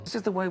It's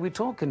just the way we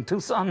talk in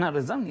Tucson,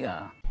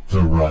 Arizona.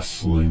 The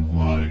Wrestling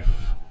Life.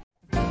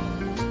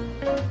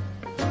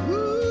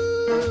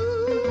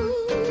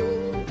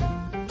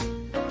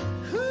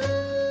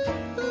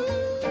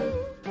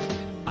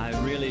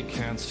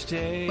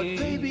 Stay. But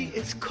baby,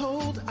 it's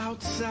cold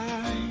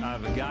outside.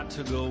 I've got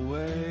to go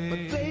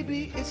away. But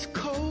baby, it's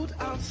cold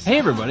outside. Hey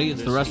everybody,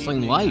 it's The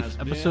Wrestling Life,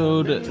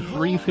 episode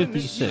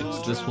 356.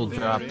 This will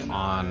drop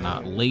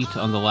on late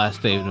on the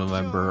last day of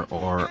November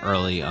or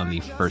early on the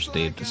first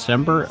day of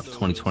December of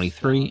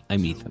 2023.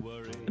 I'm Ethan.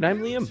 And I'm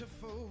Liam.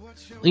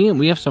 Liam,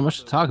 we have so much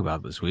to talk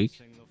about this week.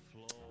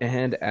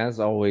 And as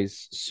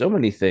always, so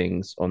many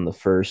things on the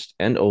first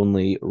and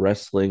only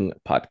wrestling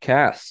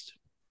podcast.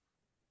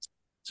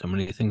 So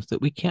many things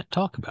that we can't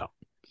talk about.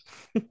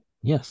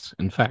 Yes,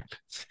 in fact.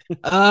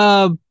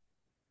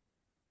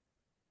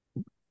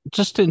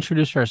 Just to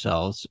introduce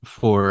ourselves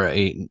for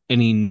any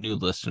new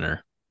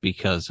listener,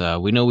 because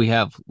we know we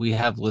have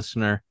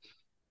listener.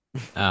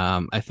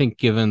 I think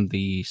given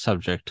the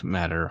subject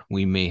matter,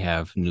 we may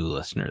have new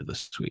listener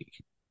this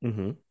week.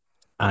 Mm-hmm.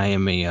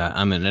 I'm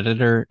an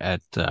editor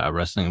at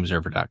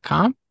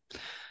WrestlingObserver.com.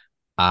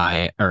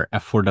 Or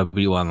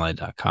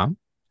F4WOnline.com.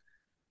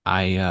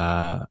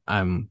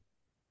 I'm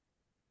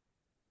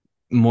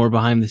more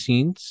behind the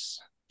scenes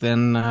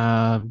than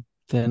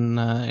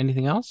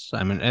anything else.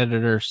 I'm an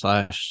editor /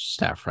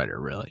 staff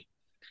writer, really.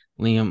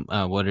 Liam,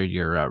 what are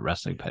your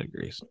wrestling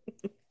pedigrees?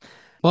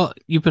 Well,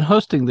 you've been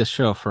hosting this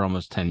show for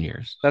almost 10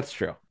 years. That's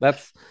true.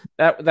 That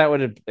would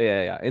have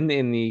in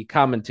the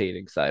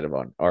commentating side of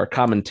our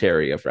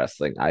commentary of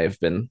wrestling, I have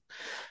been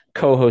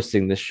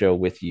co-hosting this show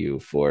with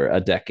you for a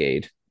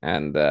decade,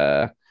 and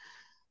I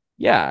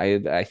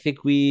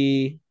think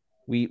we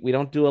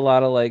don't do a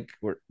lot of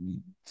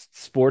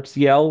sports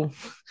yell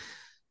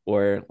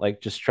or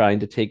just trying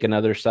to take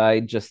another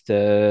side just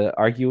to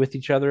argue with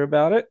each other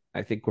about it.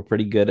 I think we're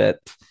pretty good at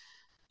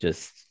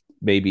just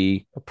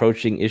maybe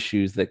approaching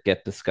issues that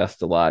get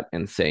discussed a lot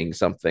and saying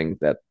something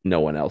that no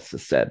one else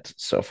has said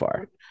so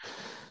far.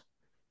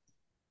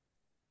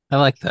 I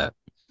like that.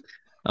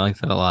 I like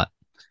that a lot.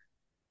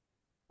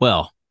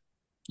 Well,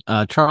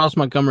 Charles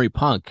Montgomery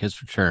Punk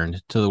has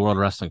returned to the World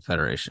Wrestling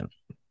Federation.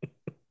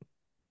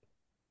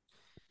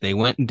 They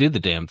went and did the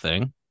damn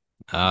thing.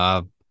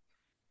 I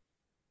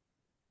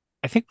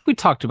think we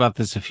talked about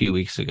this a few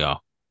weeks ago,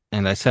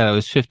 and I said I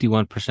was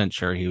 51%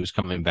 sure he was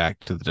coming back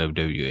to the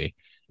WWE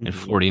and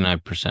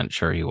 49%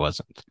 sure he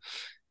wasn't.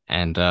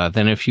 And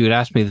then if you had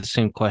asked me the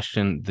same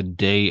question the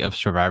day of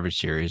Survivor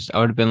Series, I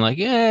would have been like,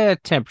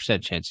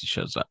 10% chance he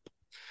shows up.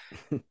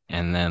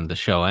 And then the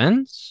show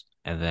ends,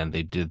 and then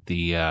they did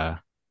the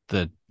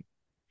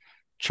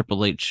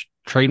Triple H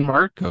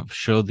trademark of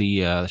show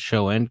the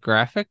show end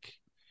graphic.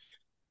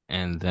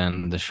 And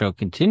then the show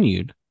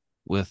continued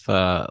with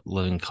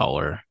Living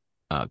Color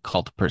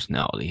Cult of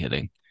Personality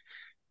hitting.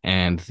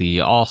 And the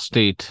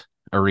Allstate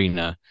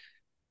Arena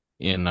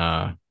in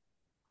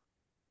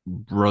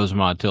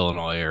Rosemont,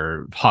 Illinois,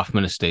 or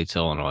Hoffman Estates,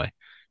 Illinois,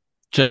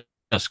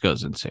 just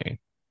goes insane.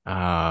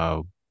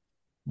 Wow.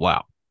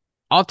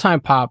 All-time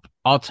pop,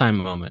 all-time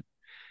moment,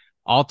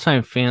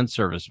 all-time fan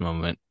service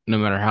moment, no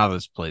matter how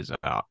this plays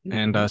out.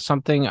 Mm-hmm. And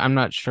something I'm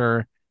not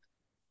sure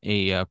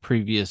a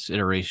previous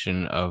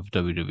iteration of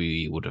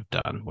WWE would have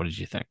done. What did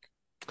you think?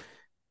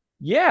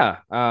 Yeah,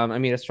 I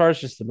mean, as far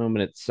as just the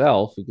moment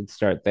itself, we could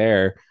start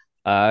there.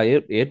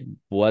 It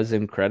was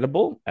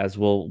incredible, as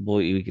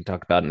we can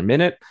talk about in a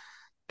minute.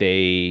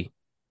 They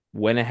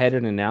went ahead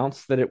and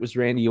announced that it was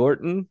Randy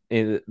Orton,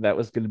 and that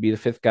was going to be the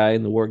fifth guy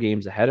in the War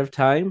Games ahead of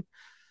time,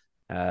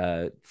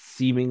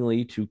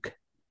 seemingly to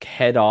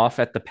head off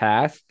at the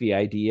pass the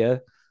idea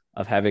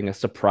of having a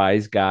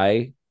surprise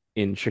guy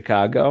in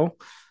Chicago.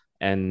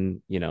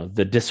 And,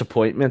 the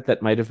disappointment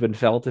that might have been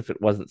felt if it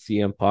wasn't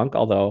CM Punk,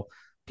 although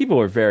people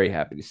were very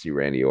happy to see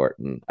Randy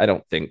Orton. I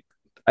don't think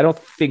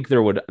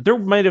there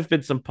might have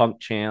been some Punk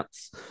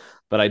chants,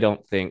 but I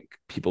don't think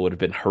people would have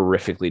been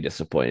horrifically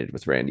disappointed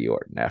with Randy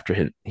Orton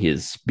after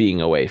his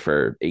being away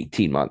for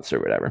 18 months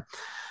or whatever.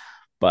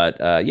 But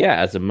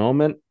as a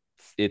moment,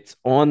 it's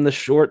on the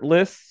short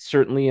list,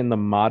 certainly in the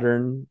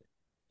modern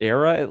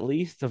era, at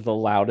least, of the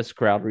loudest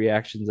crowd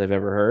reactions I've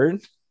ever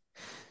heard.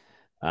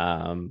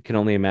 Can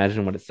only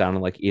imagine what it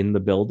sounded like in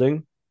the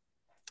building,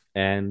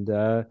 and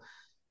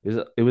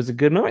it was a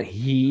good moment.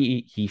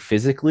 He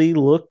physically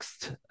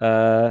looked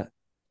on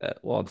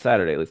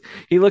Saturday at least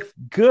he looked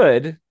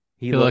good.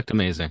 He looked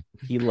amazing.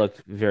 He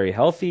looked very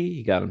healthy.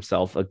 He got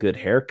himself a good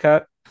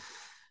haircut.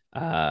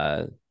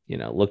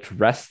 Looked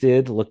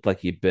rested. Looked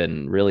like he'd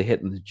been really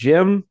hitting the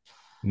gym.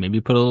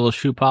 Maybe put a little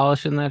shoe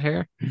polish in that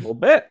hair. A little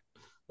bit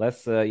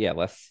less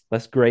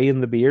gray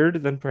in the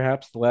beard than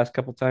perhaps the last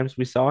couple times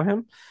we saw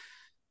him.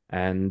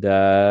 And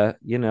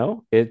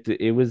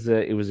it was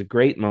a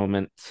great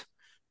moment,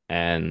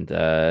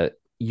 and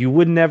you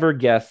would never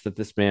guess that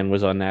this man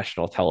was on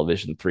national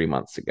television 3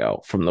 months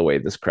ago from the way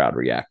this crowd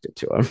reacted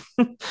to him.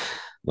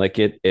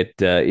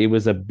 It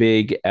was a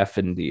big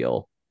effing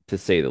deal, to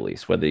say the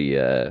least. Whether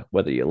you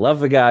love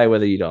the guy,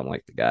 whether you don't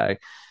like the guy,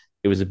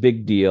 It was a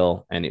big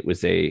deal, and it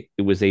was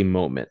a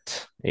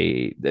moment,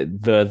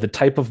 the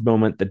type of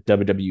moment that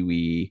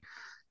WWE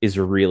is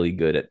really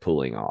good at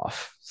pulling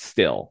off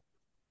still.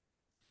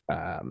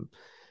 Um,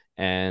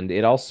 and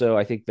it also,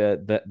 I think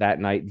that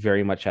night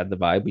very much had the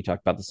vibe. We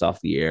talked about this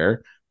off the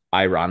air,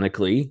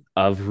 ironically,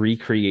 of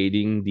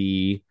recreating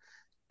the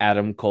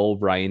Adam Cole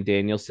Bryan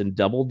Danielson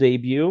double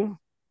debut,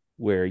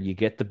 where you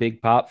get the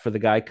big pop for the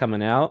guy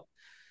coming out,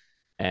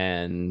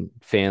 and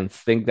fans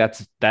think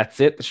that's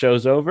it. The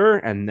show's over,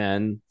 and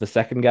then the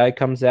second guy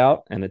comes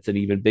out, and it's an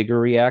even bigger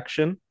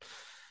reaction.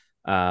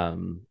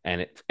 And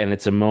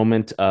it's a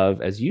moment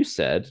of, as you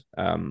said,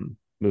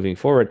 moving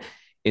forward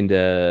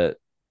into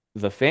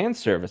the fan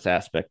service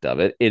aspect of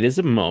it. It is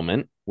a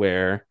moment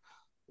where,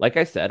 like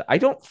I said, I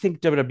don't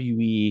think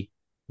WWE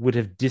would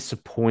have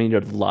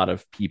disappointed a lot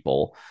of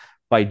people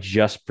by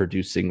just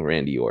producing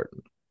Randy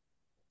Orton,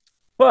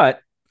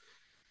 but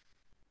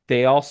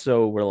they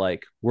also were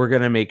like, we're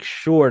going to make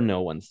sure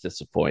no one's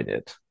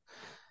disappointed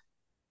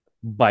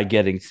by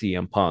getting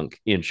CM Punk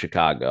in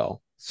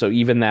Chicago. So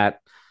even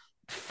that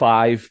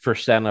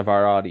 5% of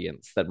our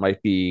audience that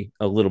might be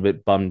a little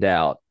bit bummed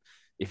out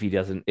if he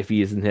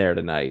isn't there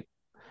tonight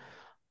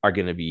are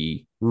going to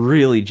be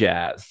really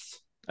jazzed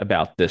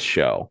about this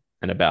show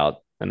and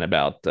about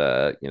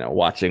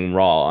watching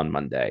Raw on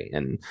Monday.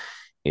 And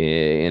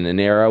in an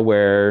era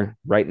where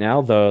right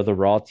now the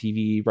Raw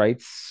TV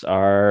rights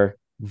are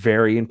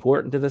very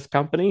important to this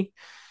company,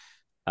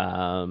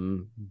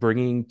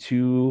 bringing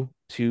two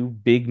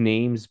big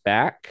names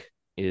back,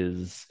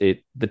 is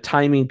it the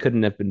timing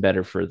couldn't have been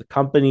better for the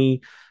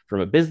company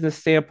from a business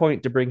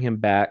standpoint to bring him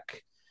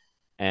back.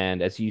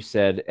 And as you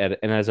said,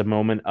 and as a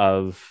moment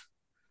of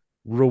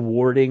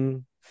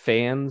rewarding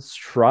fans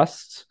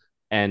trust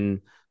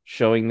and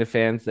showing the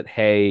fans that,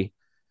 hey,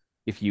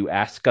 if you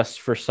ask us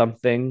for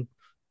something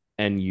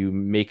and you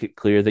make it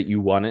clear that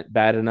you want it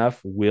bad enough,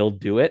 we'll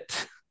do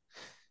it,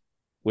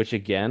 which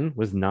again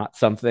was not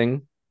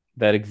something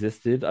that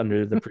existed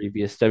under the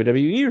previous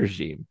WWE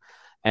regime.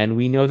 And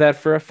we know that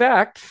for a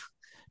fact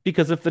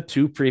because of the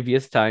two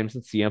previous times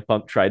that CM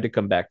Punk tried to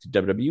come back to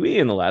WWE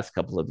in the last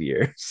couple of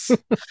years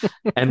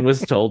and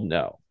was told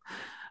no,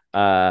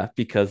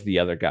 because the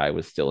other guy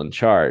was still in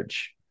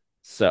charge.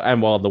 So,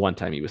 and well, the one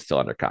time he was still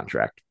under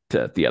contract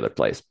to the other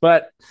place.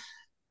 But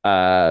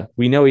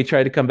we know he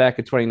tried to come back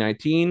in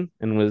 2019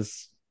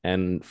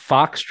 and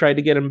Fox tried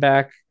to get him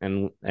back,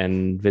 and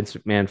Vince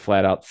McMahon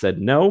flat out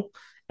said no,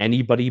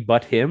 anybody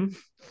but him.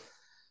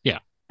 Yeah.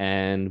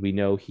 And we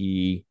know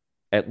he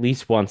at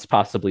least once,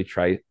 possibly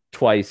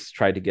twice,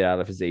 tried to get out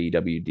of his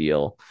AEW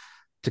deal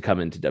to come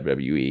into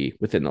WWE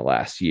within the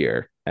last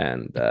year,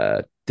 and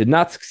did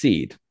not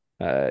succeed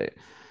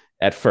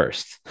at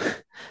first.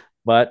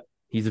 But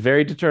he's a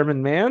very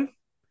determined man,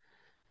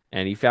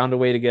 and he found a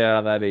way to get out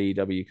of that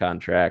AEW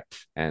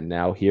contract. And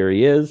now here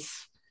he is.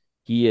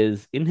 He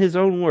is, in his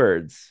own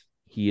words,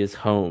 he is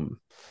home.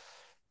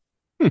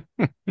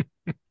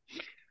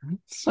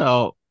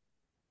 So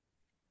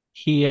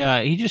he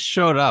just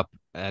showed up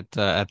at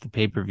the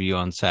pay-per-view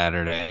on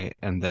Saturday,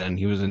 and then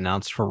he was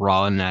announced for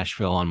Raw in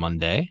Nashville on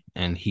Monday,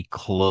 and he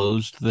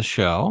closed the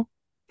show.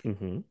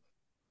 Mm-hmm.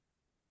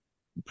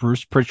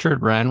 Bruce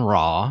Pritchard ran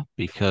Raw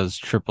because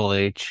Triple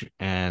H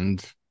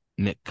and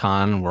Nick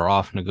Khan were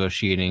off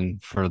negotiating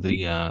for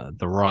the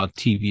Raw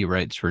TV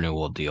rights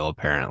renewal deal,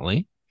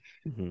 apparently.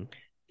 Mm-hmm.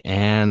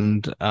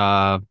 And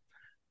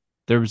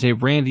there was a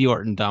Randy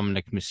Orton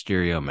Dominic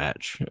Mysterio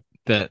match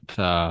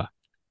that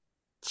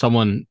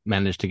someone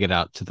managed to get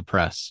out to the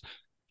press.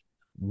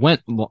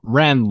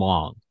 Ran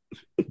long.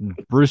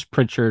 Bruce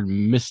Pritchard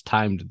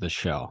mistimed the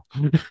show.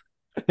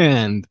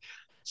 And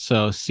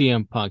so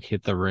CM Punk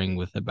hit the ring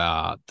with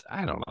about,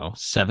 I don't know,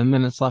 7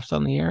 minutes left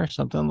on the air,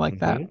 something like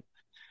that,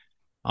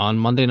 on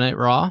Monday Night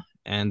Raw.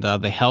 And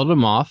they held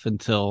him off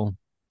until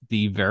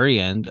the very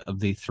end of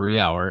the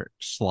 3-hour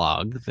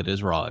slog that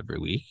is Raw every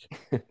week.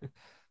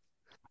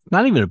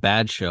 Not even a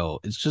bad show.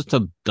 It's just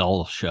a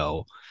dull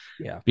show.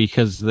 Yeah.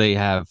 Because they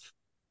have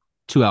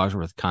 2 hours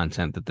worth of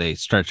content that they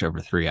stretch over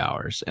 3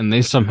 hours, and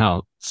they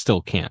somehow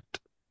still can't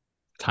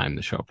time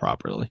the show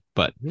properly.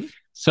 But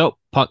so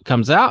Punk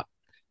comes out,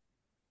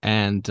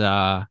 and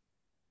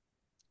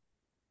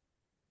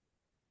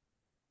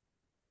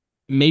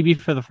maybe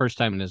for the first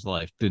time in his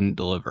life didn't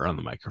deliver on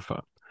the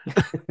microphone.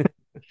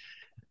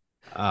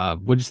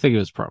 What do you think of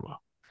his promo?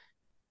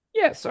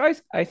 Yeah, so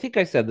I think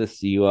I said this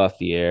to you off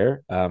the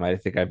air. I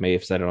think I may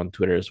have said it on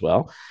Twitter as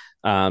well.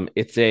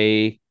 It's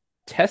a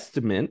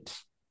testament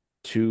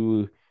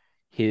to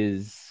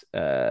his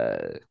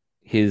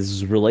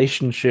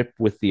relationship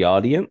with the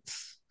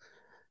audience,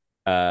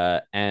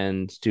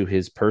 and to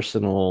his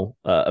personal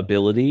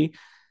ability,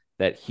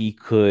 that he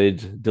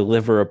could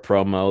deliver a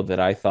promo that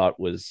I thought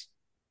was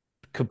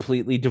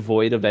completely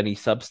devoid of any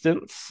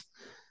substance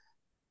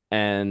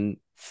and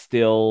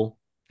still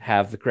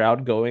have the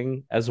crowd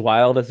going as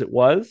wild as it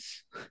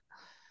was.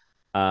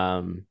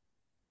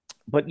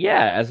 But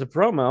yeah, as a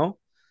promo,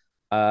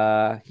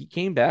 he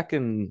came back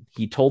and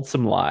he told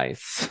some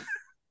lies.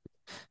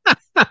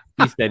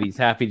 He said he's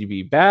happy to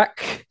be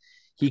back.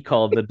 He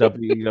called the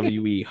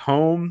WWE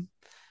home.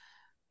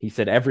 He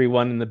said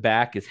everyone in the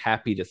back is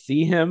happy to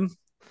see him.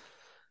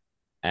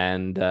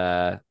 And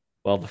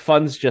well, the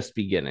fun's just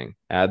beginning.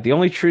 The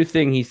only true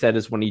thing he said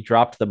is when he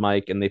dropped the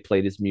mic and they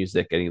played his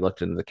music and he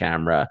looked into the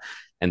camera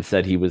and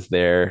said he was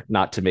there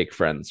not to make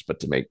friends,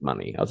 but to make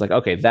money. I was like,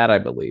 okay, that I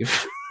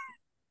believe.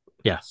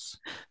 Yes.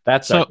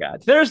 That's our So guy.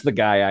 There's the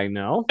guy I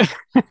know.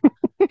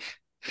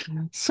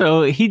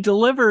 so he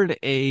delivered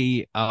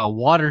a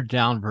watered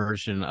down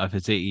version of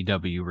his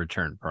AEW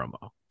return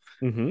promo.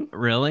 Mm-hmm.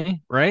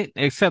 Really? Right?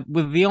 Except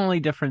with the only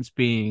difference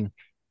being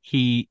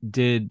he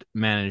did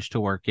manage to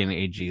work in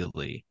AG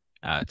Lee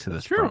to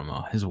this true.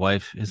 promo. His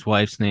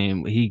wife's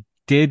name. He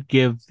did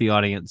give the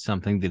audience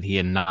something that he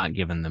had not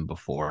given them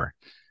before.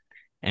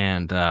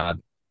 And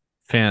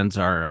fans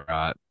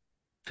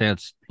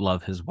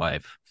love his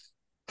wife.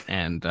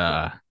 And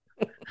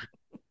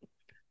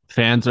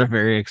fans are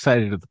very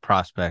excited at the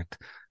prospect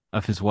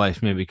of his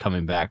wife maybe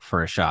coming back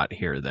for a shot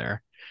here or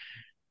there.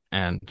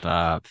 And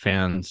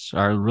fans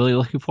are really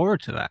looking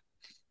forward to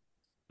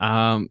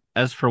that.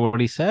 As for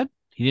what he said,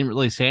 he didn't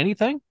really say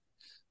anything.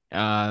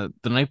 The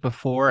night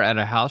before at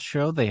a house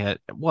show, they had,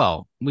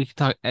 well, we could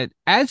talk,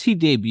 as he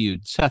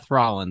debuted, Seth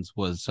Rollins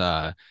was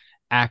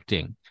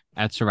acting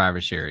at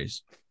Survivor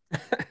Series.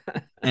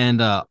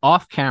 And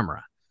off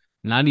camera,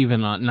 not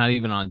even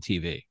on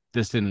TV.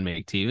 This didn't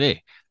make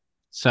TV.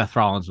 Seth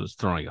Rollins was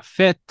throwing a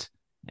fit,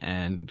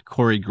 and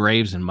Corey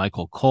Graves and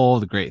Michael Cole,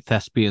 the great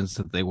thespians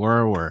that they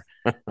were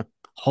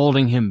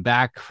holding him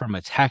back from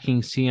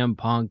attacking CM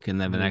Punk.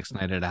 And then the next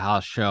night at a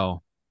house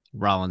show,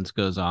 Rollins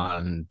goes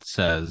on and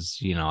says,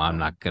 I'm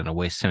not going to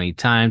waste any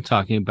time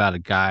talking about a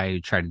guy who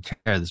tried to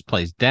tear this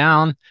place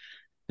down,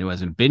 who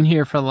hasn't been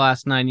here for the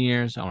last 9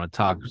 years. I want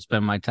to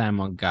spend my time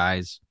on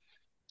guys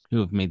who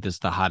have made this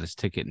the hottest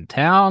ticket in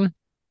town.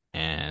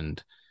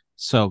 And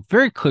so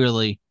very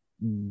clearly,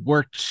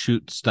 work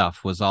shoot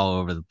stuff was all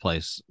over the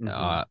place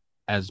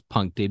as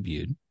Punk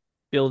debuted.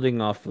 Building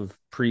off of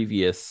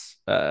previous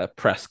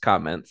press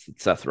comments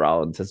that Seth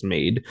Rollins has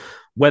made,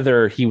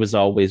 whether he was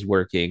always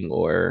working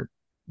or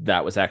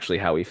that was actually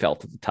how he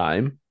felt at the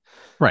time.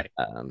 Right.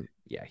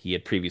 Yeah, he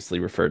had previously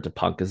referred to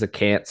Punk as a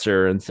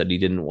cancer and said he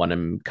didn't want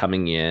him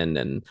coming in.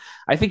 And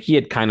I think he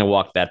had kind of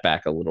walked that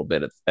back a little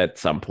bit at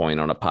some point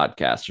on a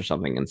podcast or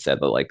something and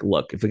said that, like,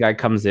 look, if the guy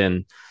comes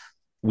in,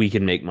 we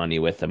can make money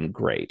with him.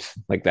 Great.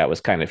 Like that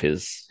was kind of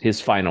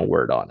his final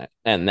word on it.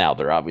 And now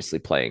they're obviously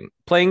playing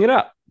it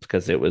up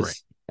because it was,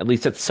 right, at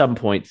least at some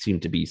point,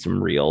 seemed to be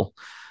some real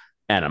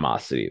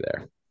animosity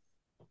there.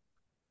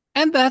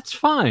 And that's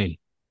fine.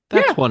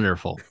 That's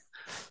wonderful.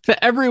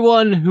 To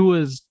everyone who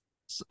was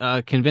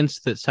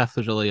convinced that Seth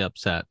was really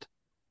upset,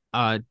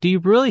 do you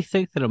really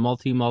think that a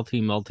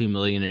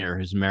multi-millionaire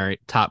who's married,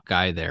 top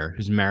guy there,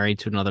 who's married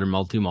to another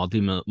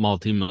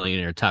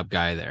multi-millionaire top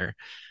guy there,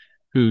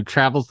 who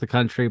travels the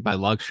country by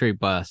luxury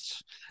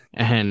bus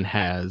and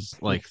has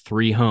like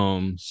 3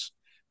 homes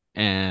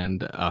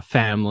and a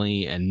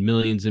family and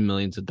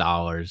millions of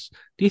dollars,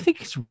 do you think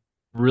he's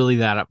really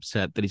that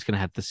upset that he's going to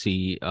have to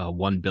see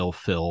one Bill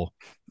Phil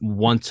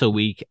once a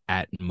week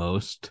at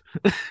most?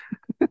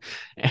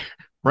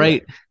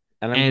 Right. Yeah.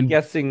 And I'm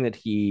guessing that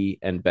he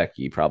and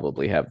Becky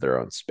probably have their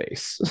own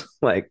space.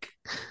 Like,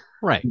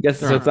 right. I guess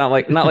so. It's not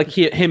like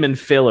him and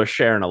Phil are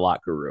sharing a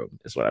locker room,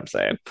 is what I'm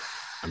saying.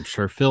 I'm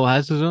sure Phil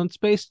has his own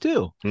space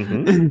too.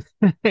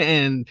 Mm-hmm.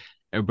 And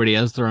everybody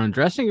has their own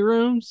dressing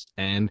rooms,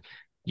 and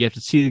you have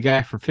to see the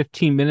guy for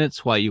 15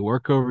 minutes while you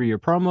work over your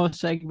promo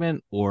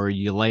segment or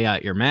you lay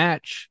out your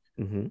match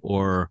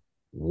or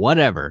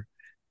whatever.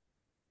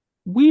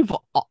 We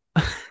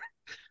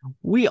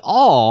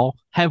all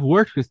have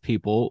worked with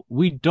people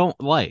we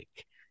don't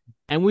like,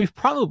 and we've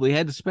probably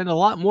had to spend a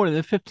lot more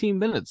than 15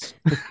 minutes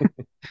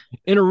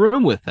in a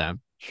room with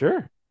them.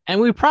 Sure. And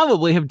we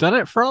probably have done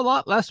it for a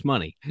lot less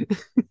money.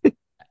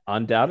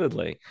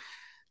 Undoubtedly.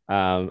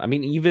 I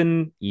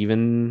mean,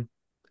 even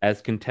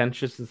as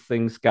contentious as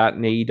things got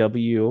in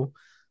AEW,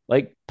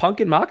 like Punk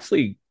and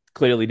Moxley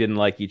clearly didn't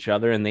like each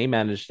other, and they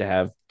managed to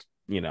have,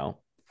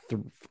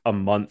 a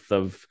month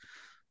of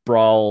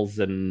brawls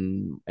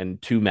and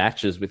 2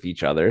 matches with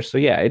each other. So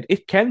yeah,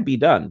 it can be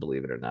done,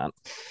 believe it or not.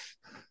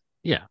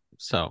 Yeah.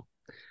 So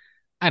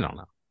I don't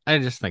know. I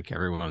just think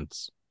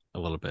everyone's a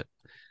little bit.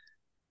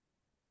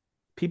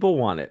 People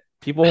want it.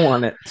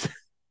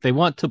 They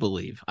want to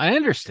believe. I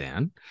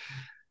understand,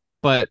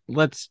 but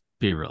let's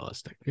be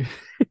realistic.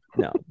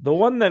 No, the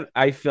one that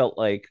I felt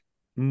like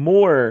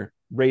more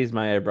raised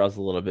my eyebrows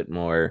a little bit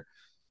more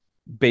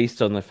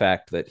based on the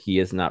fact that he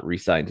has not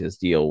re-signed his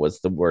deal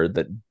was the word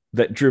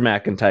that Drew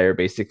McIntyre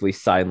basically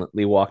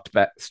silently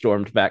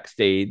stormed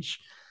backstage,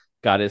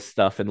 got his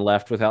stuff and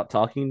left without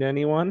talking to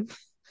anyone.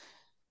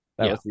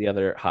 That was the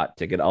other hot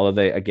ticket. Although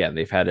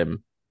they've had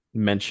him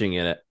mentioning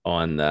it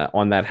on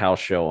that house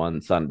show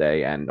on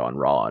Sunday and on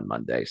Raw on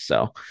Monday.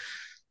 So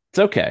it's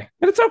okay.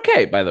 And it's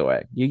okay, by the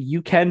way.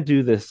 You can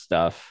do this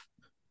stuff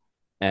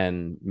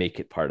and make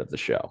it part of the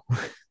show.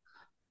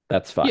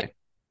 That's fine.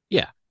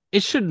 Yeah.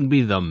 It shouldn't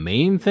be the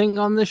main thing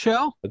on the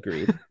show.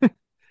 Agreed.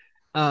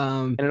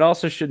 Um, And it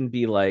also shouldn't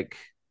be like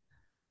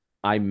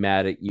I'm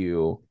mad at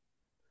you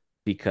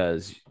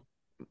because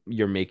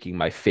you're making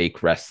my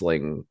fake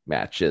wrestling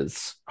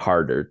matches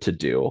harder to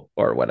do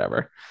or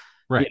whatever.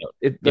 You right. know,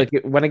 it Yeah.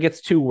 like when it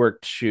gets too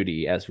worked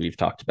shooty, as we've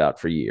talked about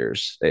for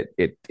years,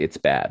 it's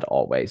bad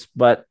always.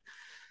 But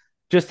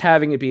just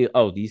having it be,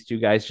 oh, these two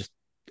guys just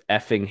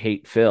effing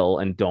hate Phil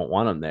and don't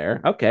want him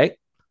there. Okay.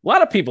 A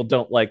lot of people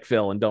don't like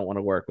Phil and don't want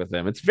to work with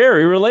him. It's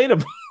very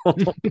relatable,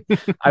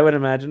 I would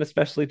imagine,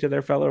 especially to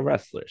their fellow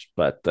wrestlers.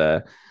 But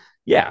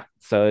yeah,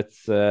 so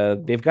it's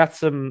they've got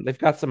some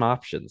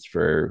options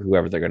for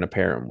whoever they're going to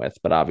pair him with.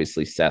 But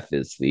obviously, Seth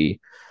is the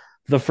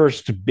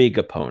first big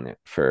opponent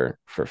for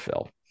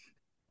Phil.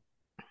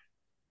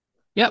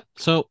 Yep.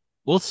 So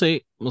we'll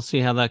see. We'll see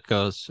how that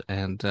goes.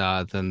 And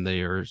then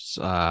there's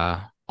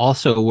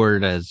also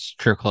word has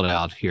trickled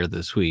out here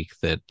this week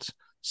that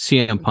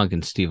CM Punk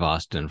and Steve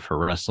Austin for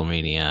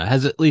WrestleMania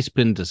has at least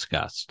been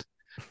discussed.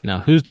 Now,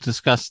 who's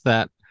discussed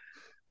that?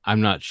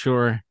 I'm not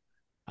sure.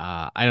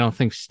 I don't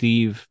think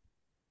Steve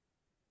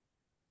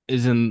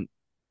is in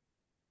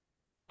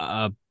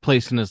a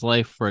place in his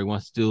life where he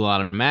wants to do a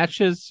lot of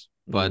matches,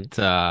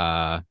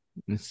 Mhm.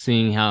 but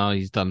seeing how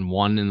he's done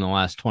one in the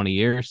last 20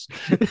 years,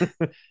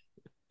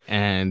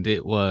 and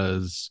it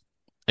was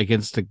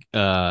against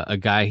a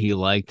guy he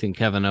liked in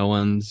Kevin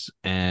Owens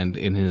and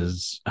in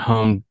his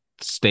home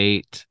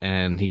state,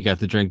 and he got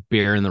to drink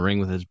beer in the ring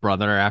with his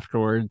brother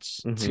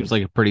afterwards. Mhm. Seems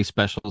like a pretty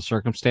special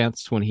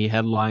circumstance when he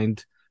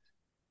headlined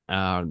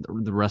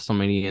the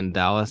WrestleMania in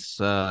Dallas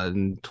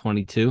in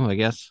 22, I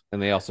guess.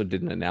 And they also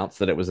didn't announce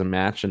that it was a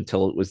match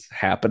until it was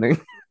happening.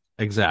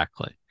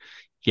 Exactly.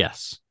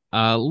 Yes.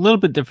 A little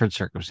bit different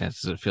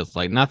circumstances, it feels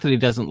like. Not that he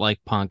doesn't like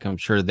Punk. I'm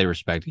sure they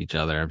respect each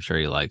other. I'm sure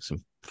he likes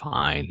him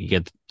fine. He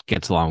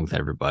gets along with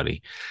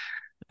everybody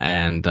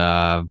and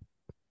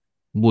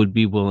would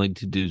be willing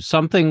to do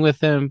something with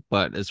him.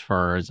 But as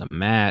far as a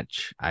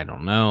match, I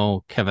don't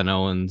know. Kevin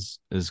Owens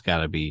has got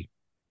to be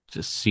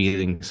just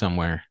seething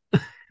somewhere.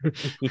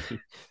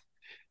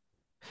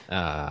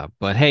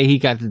 But hey, he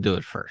got to do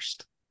it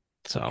first.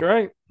 That's So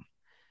right.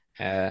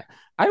 Uh,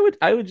 I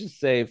would just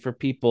say for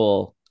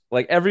people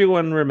like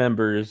everyone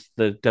remembers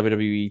the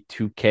WWE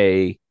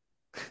 2K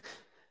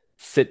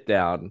sit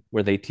down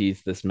where they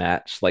teased this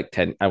match like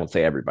 10. I won't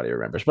say everybody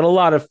remembers, but a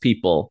lot of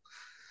people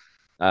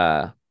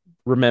uh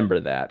remember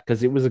that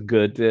because it was a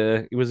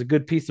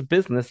good piece of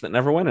business that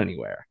never went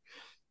anywhere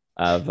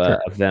sure.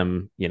 of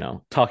them,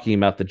 talking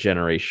about the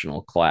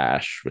generational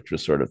clash, which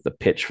was sort of the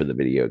pitch for the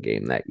video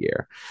game that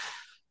year.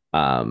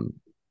 Um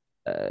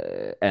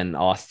and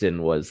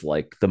Austin was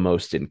like the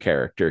most in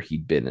character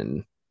he'd been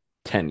in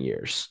 10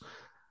 years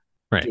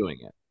Right. doing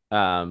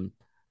it.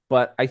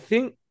 But I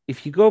think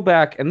if you go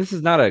back, and this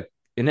is not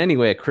in any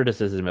way a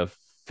criticism of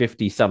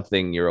 50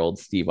 something year old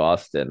Steve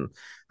Austin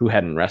who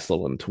hadn't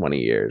wrestled in 20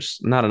 years,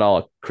 not at all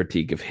a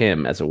critique of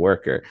him as a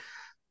worker,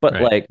 but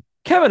Right. like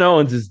Kevin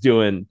Owens is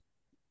doing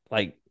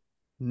like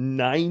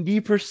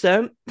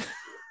 90%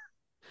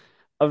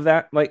 of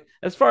that, like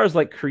as far as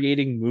like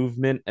creating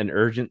movement and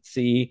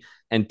urgency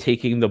and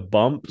taking the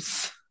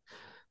bumps.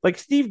 Like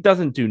Steve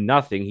doesn't do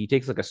nothing. He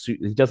does like a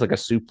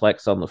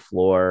suplex on the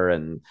floor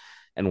and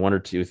one or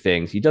two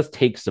things. He does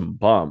take some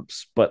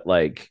bumps, but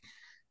like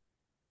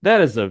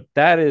that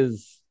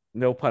is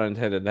no pun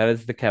intended. That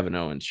is the Kevin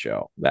Owens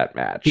show, that He,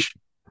 match.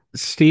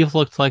 Steve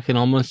looked like an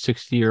almost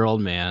 60-year-old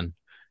man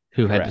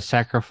who had to Correct.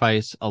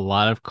 sacrifice a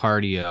lot of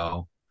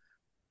cardio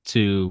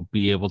to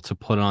be able to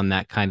put on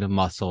that kind of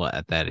muscle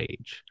at that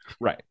age.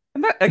 Right.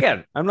 And that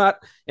again, I'm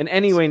not in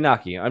any way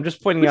knocking it. I'm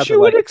just pointing out Which that you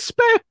would like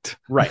expect.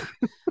 right.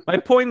 My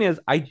point is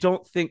I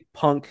don't think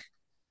Punk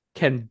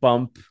can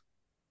bump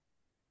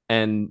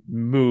and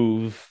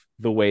move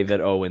the way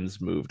that Owens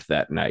moved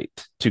that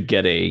night to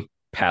get a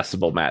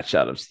passable match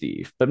out of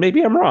Steve. But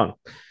maybe I'm wrong.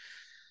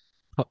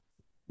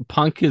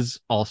 Punk is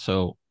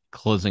also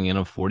closing in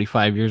on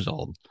 45 years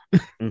old,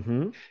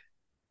 Mm-hmm.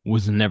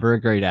 was never a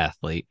great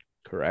athlete,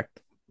 Correct.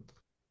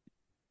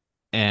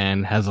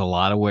 and has a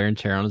lot of wear and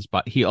tear on his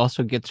body. He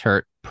also gets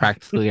hurt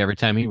practically every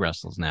time he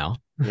wrestles now.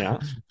 Yeah.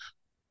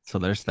 So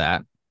there's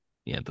that.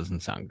 Yeah, it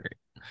doesn't sound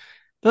great.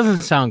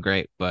 Doesn't sound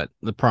great, but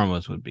the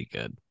promos would be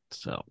good.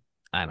 So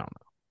I don't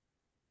know.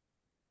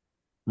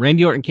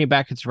 Randy Orton came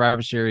back in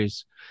Survivor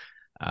Series.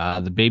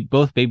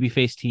 Both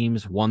babyface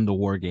teams won the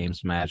War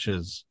Games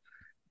matches,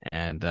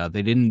 and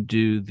they didn't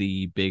do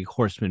the big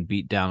Horseman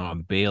beatdown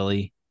on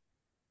Bailey,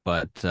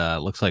 but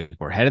looks like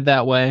we're headed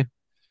that way.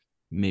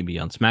 Maybe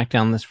on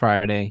SmackDown this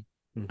Friday.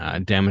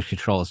 Mm-hmm. Damage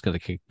Control is going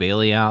to kick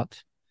Bailey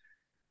out,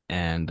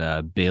 and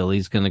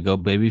Bailey's going to go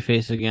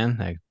babyface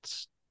again.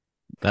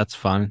 That's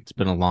fun. It's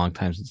been a long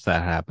time since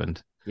that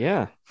happened.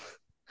 Yeah.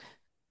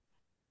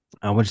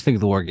 What do you think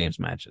of the War Games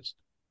matches?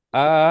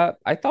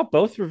 I thought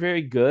both were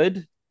very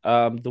good.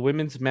 The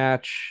women's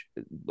match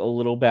a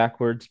little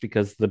backwards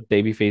because the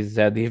baby faces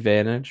had the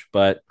advantage,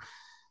 but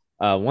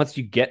once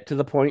you get to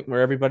the point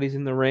where everybody's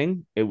in the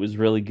ring, it was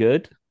really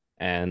good.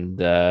 And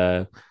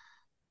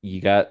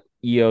you got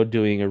Io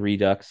doing a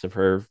redux of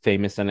her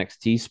famous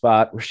NXT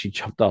spot where she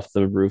jumped off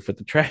the roof with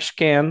the trash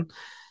can.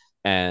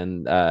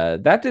 And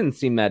that didn't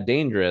seem that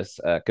dangerous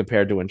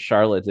compared to when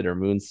Charlotte did her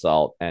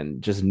moonsault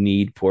and just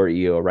kneed poor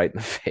Io right in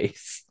the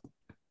face.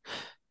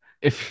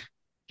 If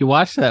you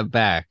watch that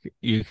back,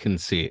 you can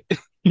see it.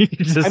 You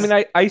I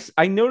mean, just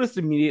I noticed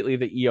immediately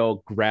that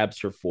Io grabs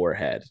her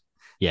forehead.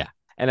 yeah.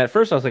 And at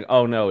first I was like,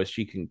 oh no, is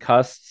she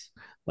concussed?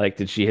 Like,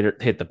 did she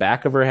hit the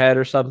back of her head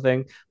or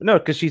something? But no,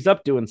 because she's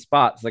up doing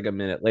spots like a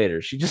minute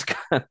later. She just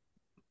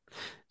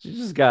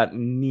got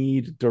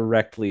kneed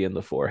directly in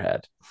the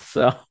forehead.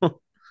 So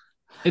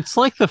It's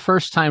like the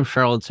first time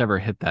Charlotte's ever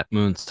hit that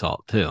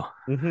moonsault too.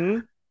 mm-hmm,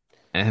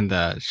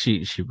 And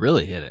she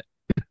really hit it.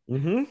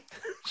 mm-hmm.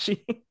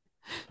 she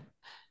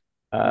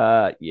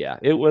yeah,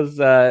 it was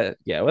a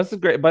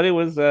great, but it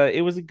was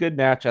a good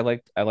match. I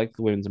liked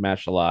the women's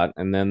match a lot.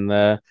 And then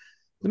the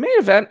main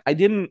event,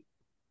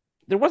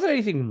 there wasn't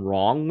anything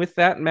wrong with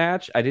that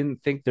match. I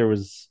didn't think there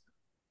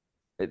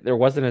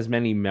wasn't as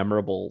many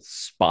memorable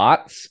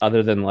spots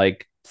other than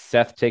like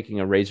Seth taking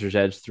a razor's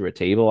edge through a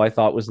table. I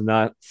thought was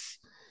nuts.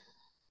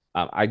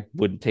 I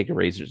wouldn't take a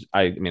razor's.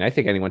 I mean, I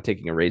think anyone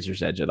taking a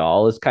razor's edge at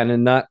all is kind of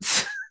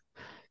nuts.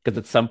 Because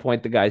at some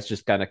point the guy's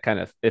just kind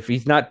of if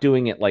he's not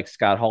doing it like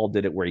Scott Hall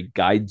did it, where he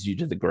guides you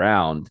to the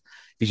ground,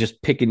 he's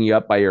just picking you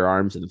up by your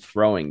arms and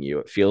throwing you.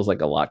 It feels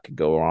like a lot could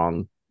go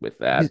wrong with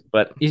that. He's,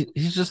 But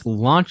he's just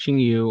launching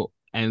you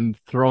and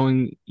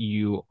throwing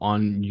you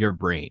on your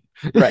brain.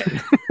 right,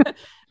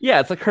 yeah,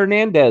 it's like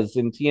Hernandez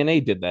in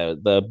TNA did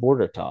the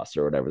border toss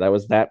or whatever. That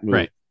was that move.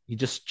 Right. He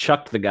just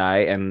chucked the guy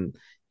and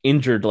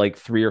injured like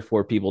three or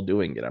four people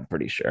doing it. I'm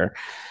pretty sure.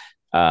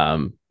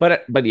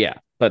 But yeah,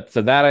 but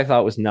so that I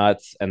thought was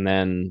nuts. And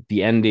then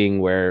the ending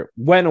where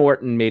when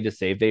Orton made a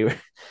save, they were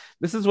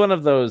this is one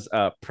of those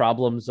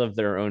problems of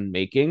their own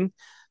making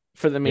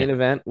for the Yeah. main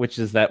event, which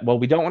is that well,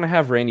 we don't want to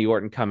have Randy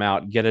Orton come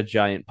out, get a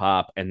giant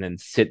pop, and then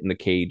sit in the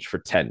cage for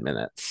 10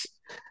 minutes.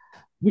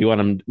 We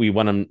don't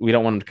want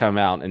him to come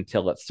out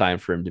until it's time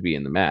for him to be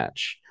in the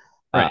match.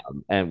 Right.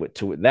 And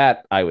to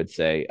that, I would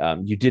say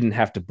you didn't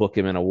have to book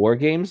him in a War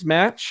Games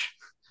match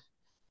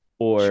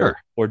Sure.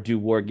 or do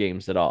War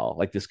Games at all.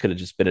 Like this could have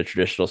just been a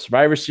traditional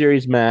Survivor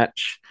Series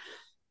match.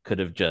 Could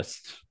have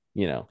just,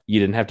 you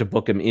didn't have to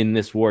book him in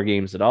this War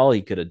Games at all.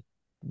 He could have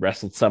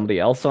wrestled somebody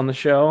else on the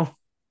show.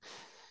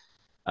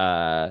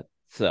 But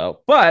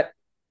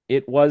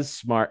it was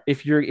smart.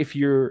 If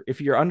you're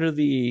under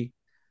the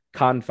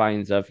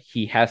confines of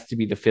he has to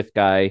be the fifth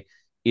guy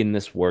in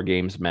this War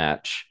Games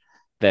match,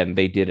 then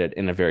they did it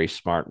in a very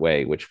smart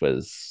way, which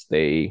was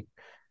they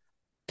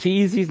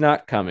tease he's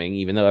not coming,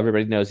 even though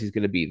everybody knows he's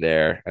going to be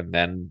there. And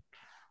then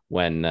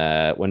when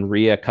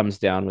Rhea comes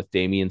down with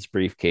Damien's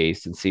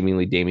briefcase and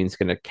seemingly Damien's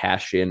going to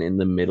cash in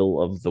the middle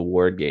of the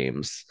War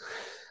Games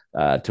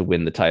to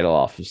win the title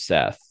off of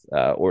Seth,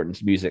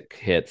 Orton's music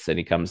hits and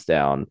he comes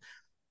down.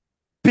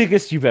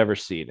 Biggest you've ever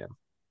seen him,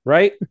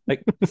 right?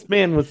 Like this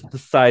man was the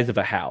size of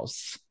a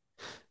house.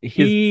 His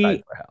size He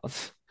of a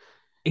house.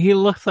 he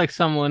looks like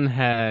someone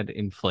had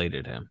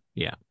inflated him.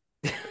 Yeah.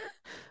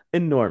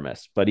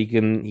 Enormous, but he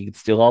can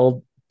still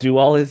all do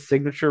all his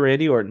signature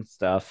Randy Orton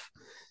stuff.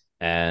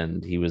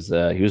 And he was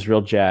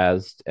real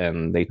jazzed.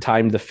 And they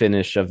timed the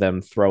finish of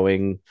them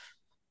throwing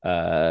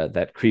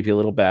that creepy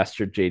little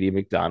bastard JD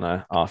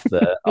McDonough off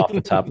the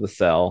top of the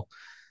cell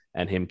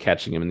and him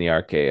catching him in the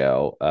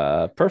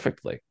RKO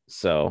perfectly.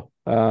 So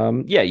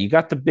yeah, you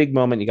got the big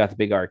moment, you got the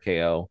big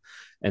RKO,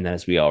 and then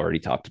as we already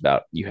talked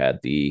about, you had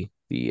the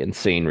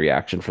insane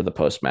reaction for the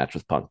post match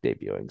with Punk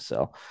debuting.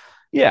 So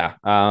yeah,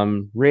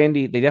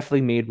 Randy, they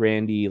definitely made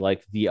Randy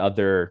like the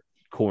other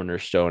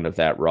cornerstone of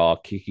that Raw,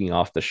 kicking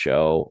off the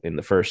show in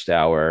the first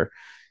hour,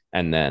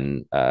 and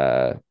then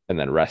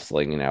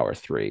wrestling in hour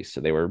 3. So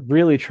they were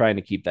really trying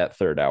to keep that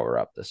third hour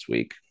up this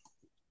week.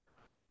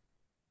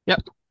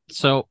 Yep.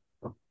 So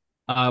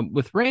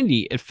with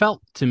Randy, it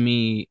felt to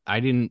me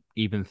I didn't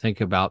even think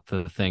about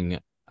the thing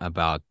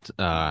about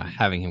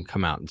having him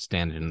come out and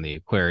stand in the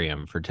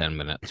aquarium for 10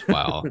 minutes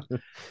while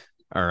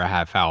or a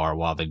half hour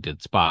while they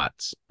did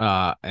spots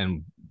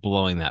and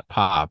blowing that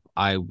pop.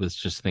 I was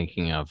just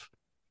thinking of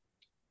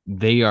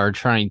they are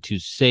trying to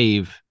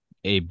save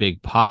a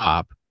big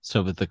pop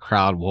so that the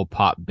crowd will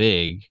pop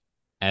big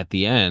at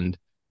the end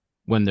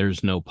when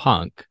there's no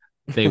Punk.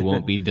 They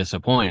won't be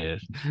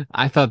disappointed.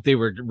 I thought they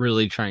were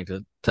really trying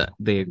to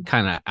they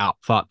kind of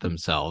outthought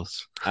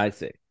themselves. I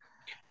see.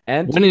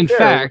 And when in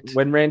fact,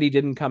 when Randy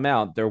didn't come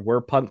out, there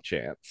were Punk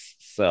chants.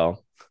 So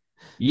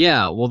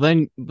yeah, well,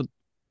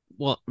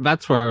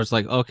 that's where I was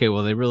like, okay,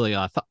 well, they really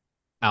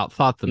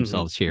outthought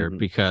themselves here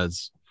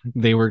because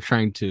they were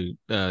trying to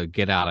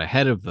get out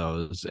ahead of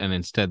those, and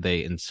instead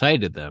they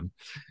incited them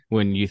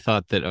when you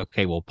thought that,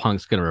 okay, well,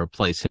 Punk's going to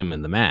replace him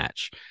in the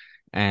match.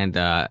 And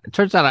it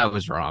turns out I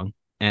was wrong.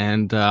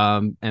 And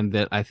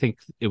that I think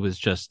it was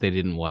just they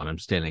didn't want him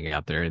standing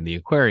out there in the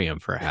aquarium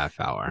for a half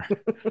hour.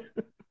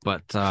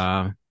 But,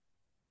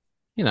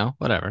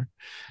 whatever.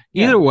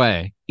 Yeah.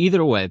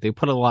 Either way, they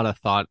put a lot of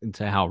thought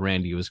into how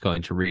Randy was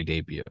going to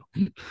re-debut.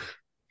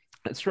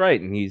 That's right.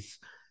 And he's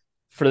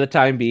for the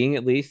time being,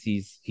 at least,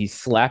 he's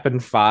slapping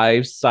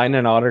fives,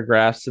 signing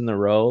autographs in the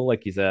row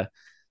like he's a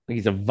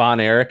Von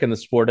Erich in the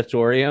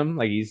Sportatorium.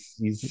 Like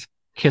he's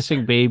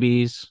Kissing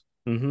babies.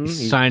 mhm,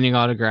 He's signing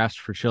autographs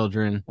for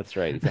children. that's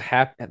right. He's the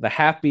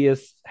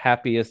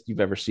happiest you've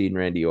ever seen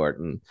Randy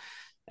Orton,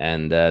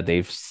 and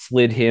they've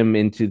slid him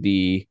into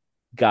the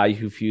guy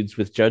who feuds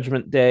with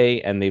Judgment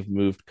Day, and they've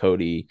moved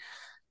Cody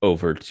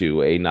over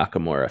to a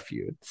Nakamura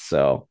feud.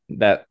 So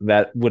that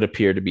would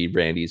appear to be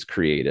Randy's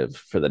creative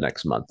for the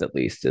next month at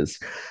least, is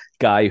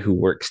guy who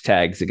works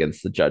tags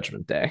against the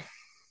Judgment Day.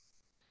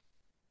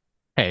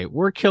 Hey,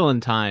 we're killing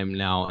time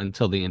now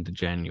until the end of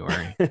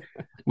January.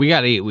 We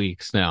got 8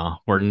 weeks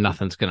now where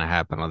nothing's going to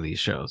happen on these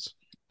shows.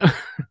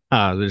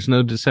 There's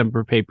no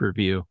December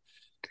pay-per-view.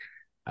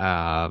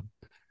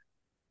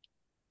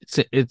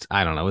 It's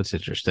I don't know. It's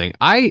interesting.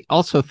 I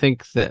also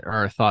think that,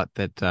 or thought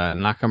that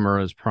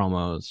Nakamura's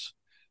promos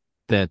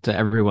that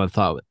everyone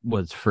thought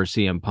was for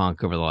CM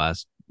Punk over the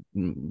last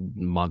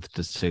month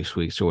to 6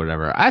 weeks or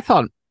whatever. I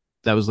thought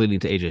that was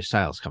leading to AJ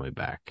Styles coming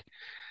back.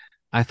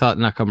 I thought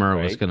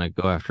Nakamura was going to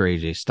go after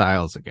AJ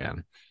Styles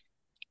again.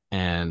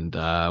 And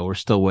we're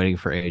still waiting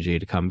for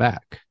AJ to come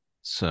back.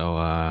 So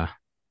I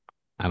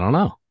don't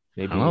know.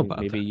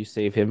 Maybe you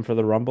save him for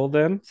the Rumble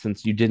then,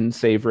 since you didn't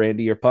save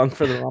Randy or Punk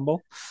for the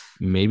Rumble.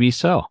 Maybe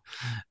so.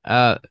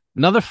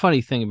 Another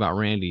funny thing about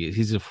Randy is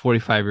he's a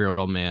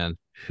 45-year-old man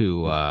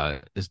who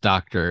his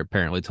doctor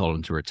apparently told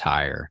him to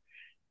retire.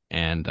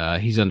 And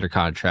he's under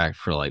contract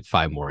for like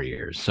 5 more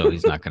years. So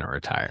he's not going to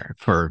retire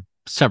for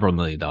several $1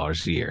 million a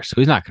year. So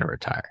he's not going to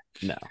retire.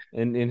 No.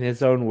 And in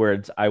his own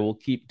words, I will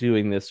keep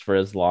doing this for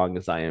as long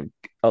as I am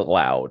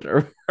allowed,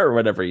 or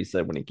whatever he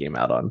said when he came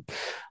out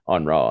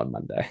on Raw on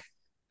Monday.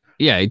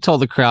 Yeah, he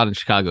told the crowd in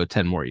Chicago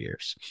 10 more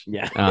years.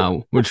 Yeah.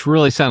 Which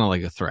really sounded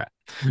like a threat.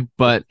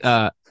 But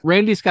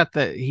Randy's got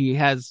he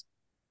has,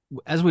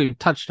 as we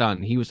touched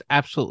on, he was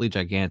absolutely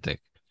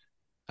gigantic.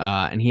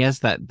 And he has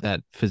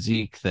that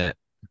physique that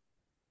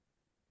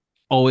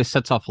always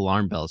sets off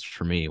alarm bells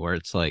for me, where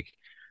it's like,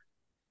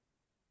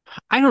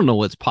 I don't know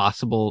what's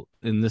possible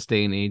in this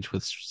day and age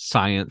with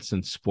science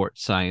and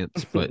sports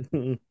science, but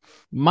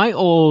my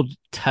old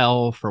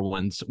tell for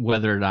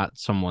whether or not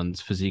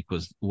someone's physique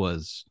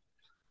was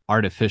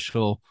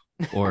artificial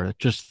or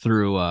just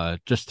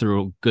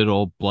through good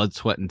old blood,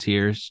 sweat, and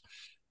tears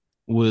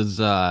was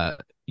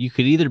you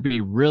could either be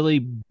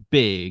really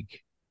big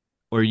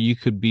or you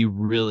could be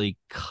really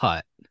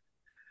cut,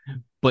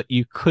 but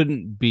you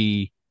couldn't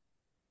be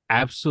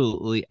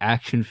absolutely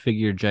action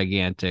figure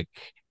gigantic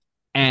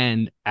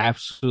and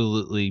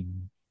absolutely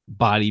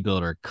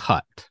bodybuilder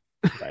cut.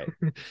 Right.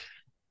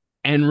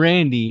 And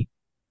Randy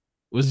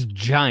was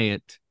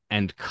giant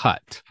and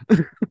cut.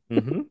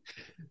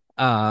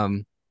 Mm-hmm.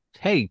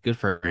 Hey, good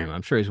for him.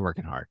 I'm sure he's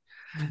working hard.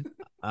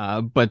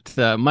 But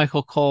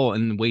Michael Cole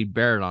and Wade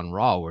Barrett on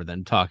Raw were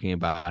then talking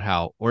about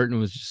how Orton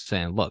was just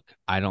saying, look,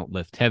 I don't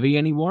lift heavy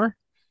anymore.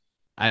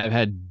 I've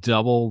had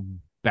double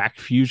back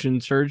fusion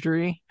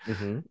surgery.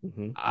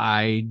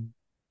 I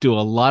do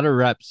a lot of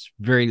reps,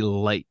 very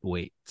light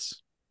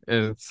weights.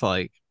 And it's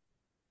like,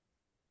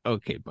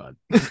 okay, bud.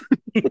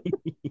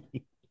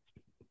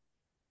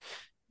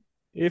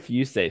 If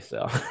you say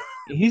so.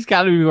 He's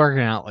got to be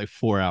working out like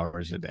 4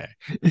 hours a day.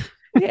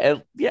 Yeah.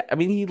 I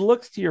mean, he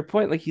looks, to your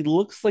point, like he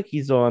looks like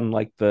he's on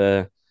like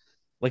a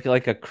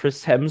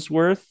Chris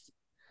Hemsworth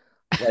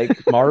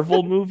like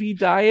Marvel movie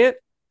diet,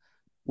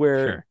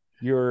 where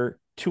you're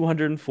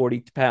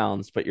 240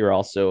 pounds, but you're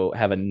also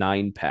have a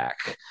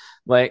 9-pack.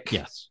 Like,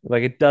 yes,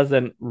 like it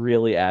doesn't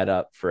really add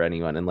up for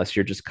anyone unless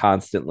you're just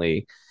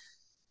constantly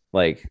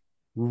like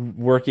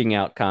working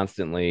out,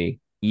 constantly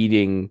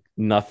eating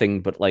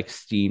nothing but like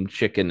steamed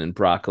chicken and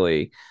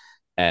broccoli,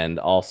 and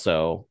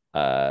also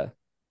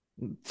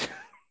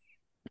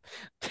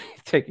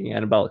taking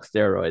anabolic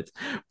steroids,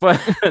 but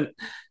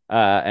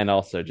and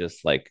also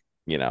just like,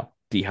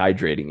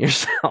 dehydrating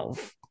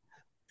yourself.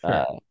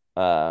 I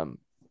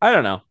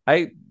don't know.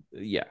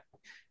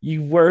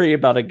 You worry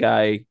about a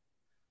guy,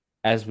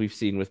 as we've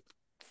seen with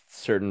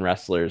certain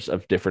wrestlers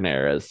of different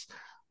eras,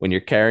 when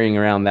you're carrying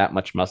around that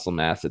much muscle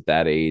mass at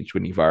that age,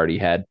 when you've already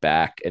had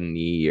back and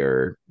knee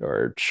or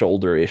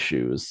shoulder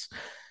issues,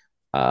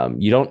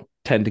 you don't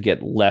tend to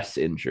get less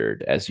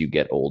injured as you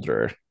get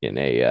older in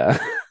a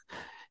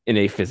in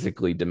a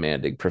physically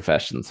demanding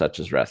profession such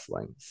as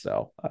wrestling.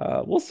 So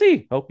we'll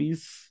see. Hope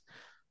he's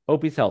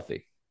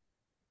healthy.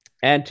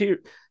 And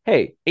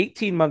hey,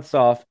 18 months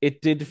off,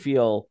 it did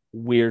feel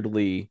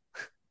weirdly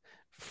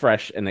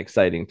fresh and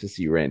exciting to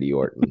see Randy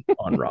Orton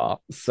on Raw.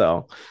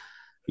 So,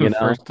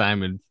 first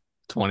time in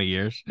 20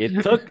 years.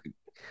 It took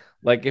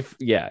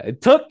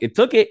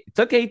it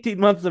took 18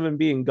 months of him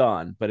being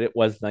gone, but it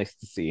was nice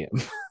to see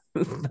him.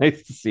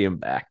 Nice to see him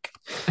back.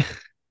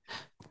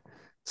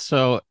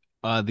 So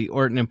the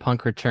Orton and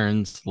Punk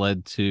returns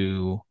led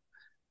to,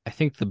 I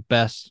think, the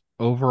best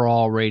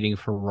overall rating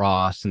for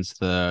Raw since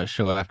the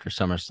show after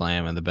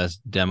SummerSlam, and the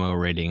best demo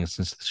rating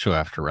since the show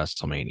after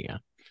WrestleMania.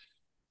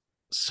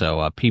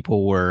 So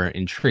people were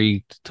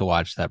intrigued to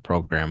watch that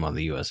program on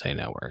the USA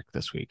Network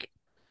this week.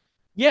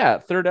 Yeah,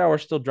 third hour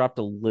still dropped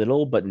a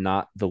little, but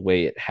not the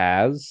way it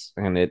has,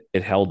 and it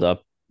held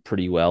up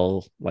pretty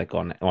well, like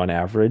on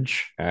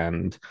average.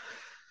 And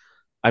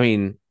I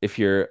mean, if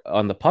you're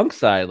on the Punk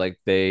side, like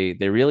they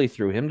really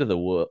threw him to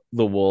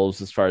the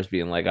wolves as far as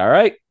being like, all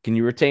right, can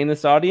you retain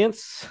this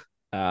audience?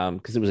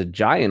 Because it was a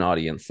giant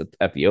audience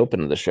at the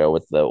open of the show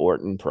with the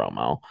Orton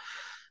promo.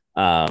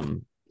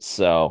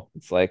 So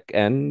it's like,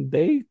 and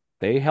they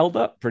held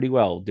up pretty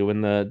well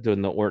doing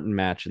the Orton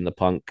match and the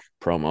Punk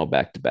promo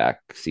back to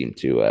back. Seemed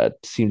to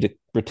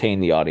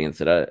retain the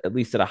audience at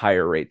least at a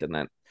higher rate than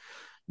that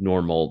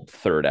normal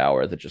third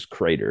hour that just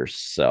craters.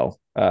 So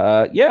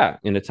yeah,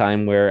 in a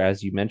time where,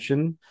 as you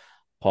mentioned,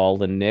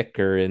 Paul and Nick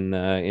are in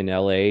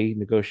LA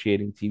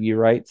negotiating TV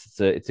rights,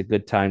 it's a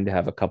good time to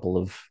have a couple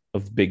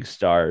of big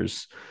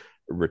stars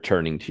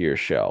returning to your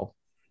show.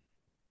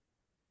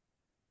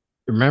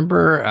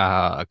 Remember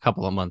a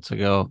couple of months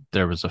ago,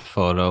 there was a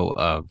photo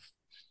of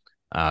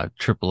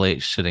Triple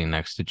H sitting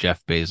next to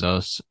Jeff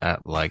Bezos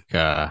at like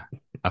a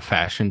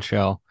fashion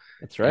show,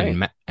 That's and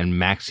right. and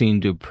Maxine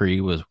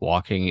Dupree was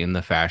walking in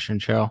the fashion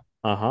show.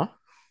 Uh-huh.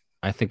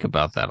 I think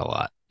about that a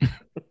lot.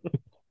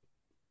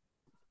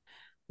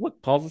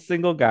 Look, Paul's a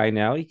single guy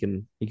now. He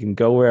can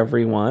go wherever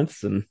he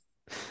wants and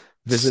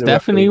visit whoever he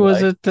Stephanie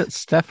was likes. at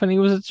Stephanie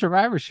was at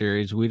Survivor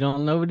Series. We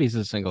don't know that he's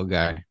a single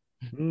guy.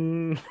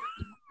 Mm,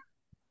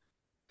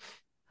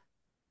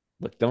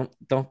 look,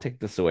 don't take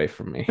this away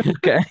from me.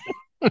 Okay.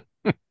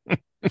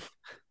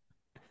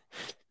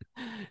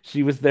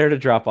 She was there to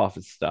drop off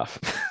his stuff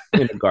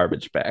in a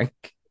garbage bag.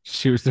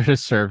 She was there to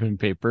serve him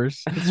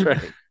papers. That's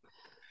right.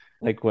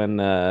 Like when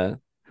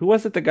who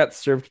was it that got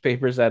served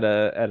papers at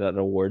an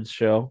awards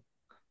show?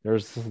 There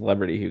was a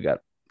celebrity who got.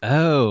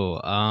 Oh,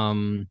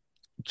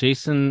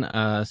 Jason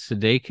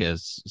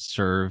Sudeikis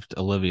served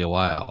Olivia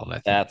Wilde, I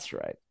think. That's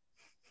right.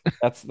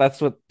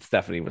 That's what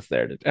Stephanie was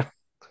there to do.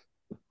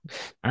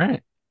 All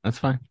right, that's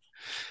fine.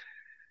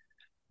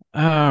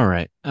 All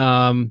right.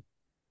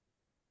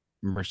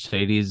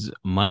 Mercedes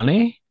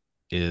Money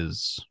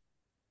is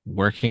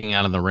working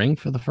out of the ring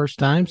for the first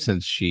time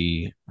since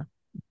she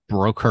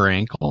broke her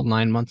ankle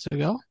 9 months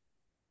ago.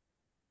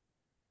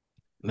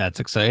 That's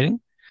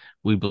exciting.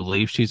 We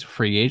believe she's a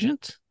free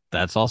agent.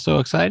 That's also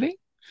exciting.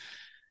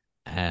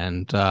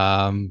 And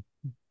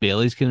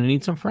Bailey's going to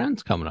need some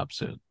friends coming up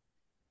soon.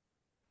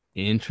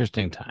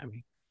 Interesting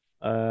timing.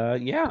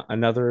 Yeah,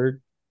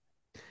 another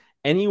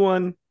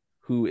anyone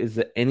who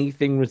is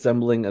anything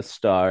resembling a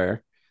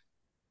star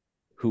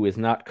who is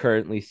not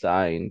currently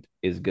signed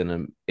is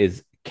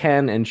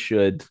can and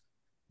should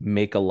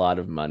make a lot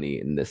of money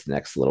in this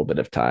next little bit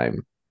of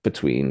time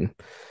between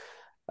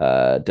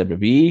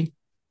WB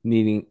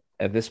needing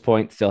at this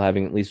point still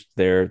having at least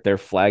their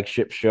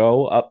flagship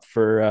show up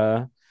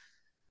for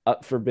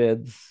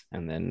bids,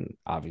 and then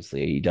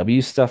obviously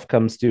AEW stuff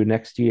comes due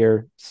next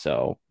year,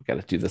 so we got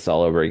to do this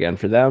all over again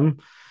for them.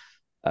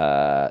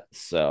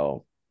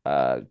 So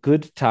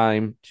good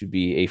time to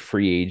be a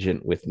free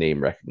agent with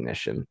name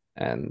recognition.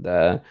 And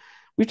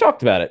we've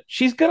talked about it.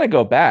 She's gonna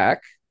go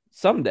back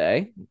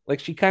someday. Like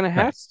she kind of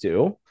Right. has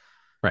to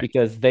Right.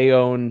 because they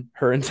own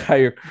her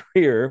entire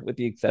career, with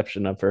the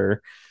exception of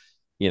her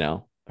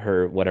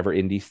whatever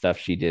indie stuff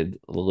she did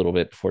a little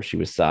bit before she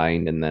was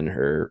signed, and then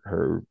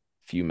her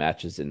few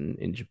matches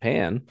in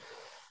Japan.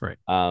 Right.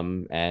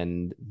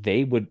 And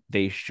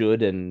they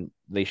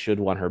should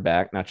want her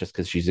back, not just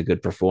because she's a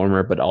good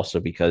performer, but also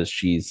because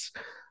she's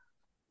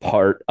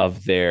part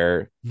of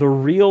the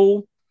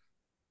real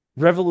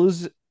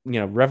revolution,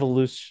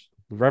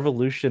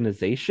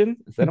 revolutionization.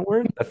 Is that a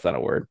word? That's not a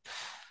word.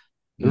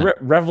 No.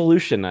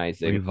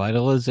 Revolutionizing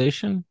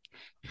Revitalization.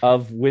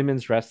 of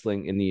women's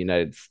wrestling in the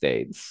United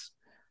States.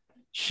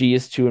 She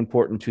is too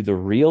important to the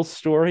real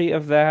story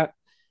of that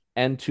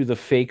and to the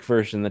fake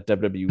version that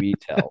WWE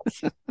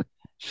tells.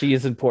 She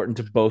is important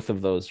to both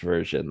of those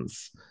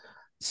versions.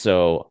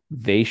 So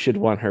they should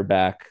want her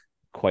back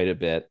quite a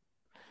bit.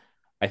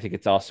 I think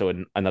it's also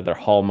another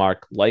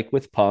hallmark, like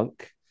with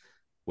Punk,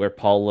 where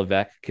Paul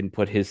Levesque can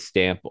put his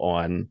stamp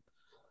on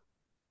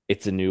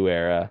it's a new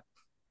era,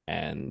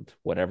 and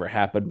whatever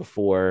happened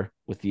before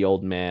with the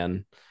old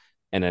man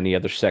and any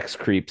other sex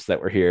creeps that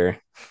were here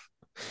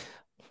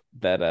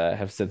that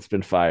have since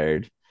been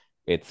fired,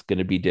 it's going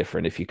to be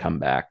different if you come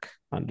back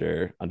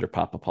under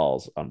Papa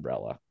Paul's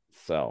umbrella.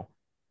 So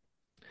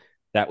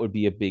that would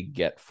be a big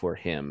get for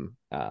him.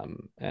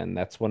 And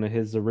that's one of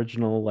his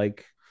original,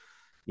 like,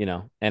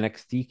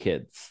 NXT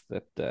kids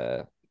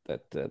that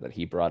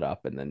he brought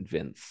up, and then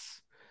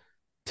Vince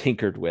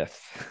tinkered with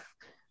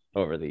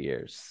over the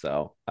years.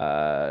 So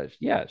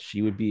yeah,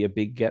 she would be a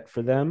big get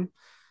for them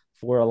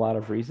for a lot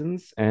of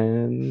reasons,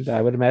 and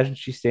I would imagine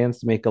she stands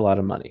to make a lot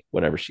of money,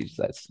 whatever she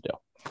decides to do.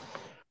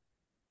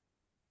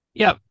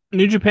 Yeah.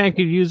 New Japan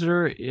could use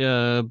her,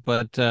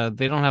 but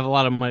they don't have a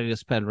lot of money to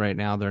spend right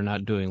now. They're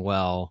not doing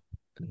well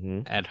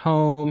Mm-hmm. at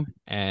home,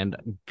 and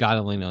God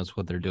only knows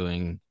what they're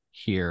doing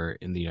here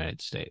in the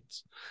United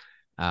States.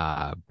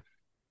 Uh,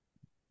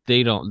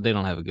 they don't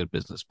have a good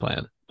business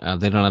plan.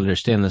 They don't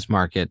understand this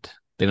market.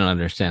 They don't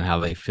understand how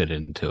they fit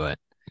into it.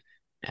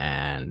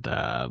 and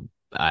I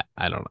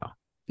don't know.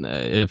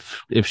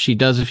 If she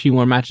does a few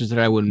more matches, that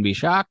I wouldn't be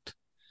shocked.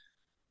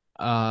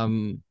 I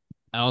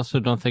also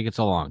don't think it's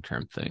a long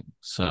term thing.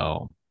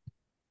 So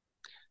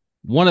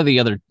one of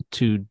the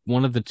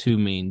two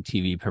main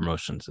TV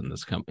promotions in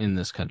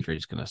this country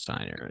is going to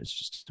sign her. It's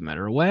just a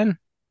matter of when.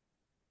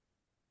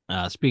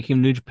 Speaking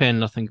of New Japan,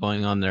 nothing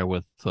going on there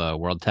with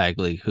World Tag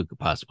League. Who could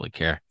possibly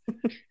care?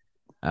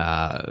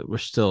 We're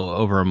still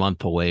over a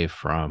month away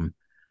from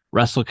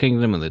Wrestle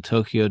Kingdom and the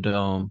Tokyo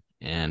Dome,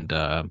 and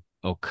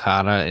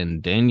Okada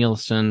and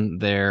Danielson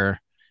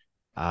there.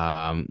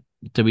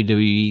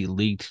 WWE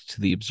leaked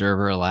to the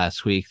Observer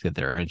last week that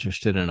they're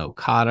interested in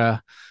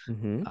Okada.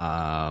 Mm-hmm.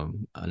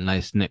 A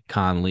nice Nick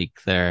Khan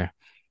leak there.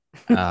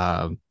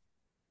 We're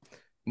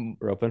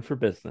open for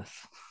business.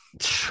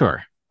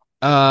 Sure.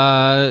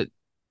 I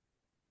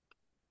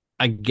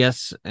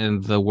guess,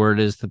 and the word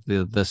is that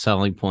the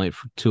selling point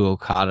to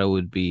Okada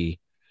would be,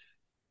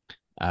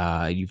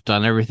 you've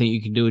done everything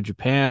you can do in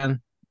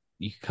Japan.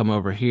 You can come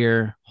over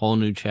here, whole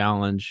new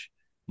challenge,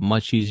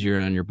 much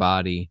easier on your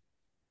body.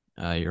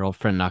 Your old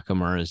friend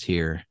Nakamura is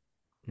here.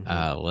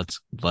 Mm-hmm.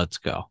 Let's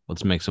go.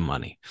 Let's make some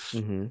money.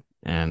 Mm-hmm.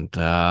 And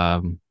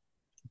I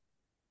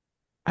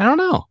don't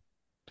know.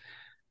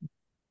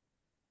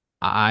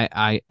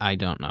 I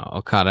don't know.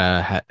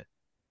 Okada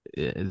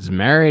is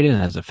married and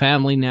has a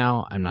family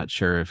now. I'm not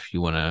sure if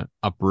you want to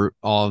uproot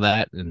all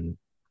that and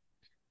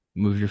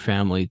move your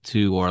family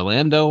to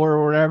Orlando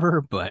or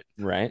whatever, but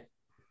Right.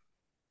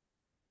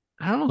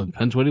 I don't know. It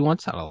depends what he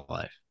wants out of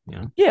life, you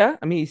know? Yeah,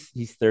 I mean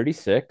he's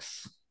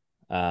 36.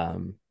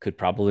 Could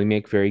probably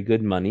make very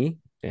good money,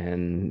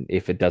 and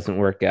if it doesn't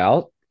work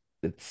out,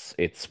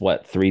 it's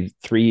what, 3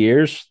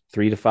 years,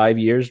 3 to 5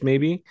 years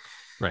maybe.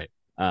 Right.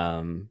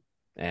 Um,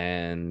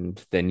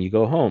 and then you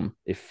go home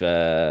if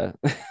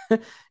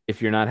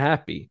if you're not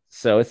happy.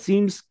 So it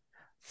seems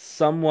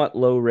somewhat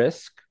low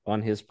risk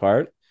on his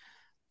part.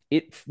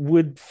 It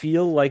would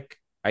feel like,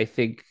 I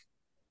think,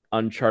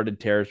 uncharted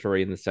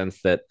territory in the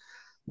sense that,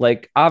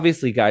 like,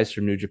 obviously guys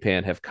from New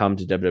Japan have come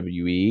to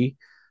WWE,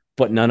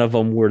 but none of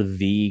them were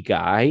the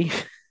guy,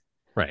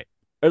 Right.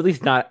 or at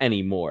least not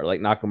anymore. Like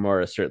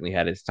Nakamura certainly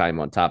had his time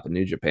on top of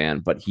New Japan,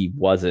 but he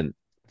wasn't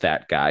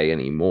that guy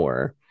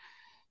anymore.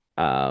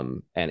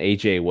 And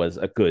AJ was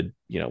a good,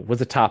 was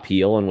a top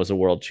heel and was a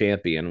world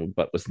champion,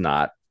 but was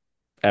not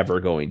ever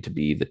going to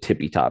be the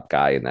tippy top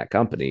guy in that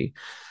company.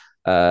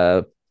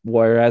 Uh,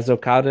 Whereas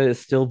Okada is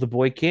still the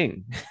boy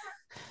king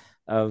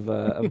of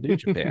New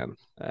Japan,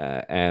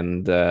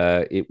 and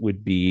it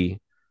would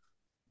be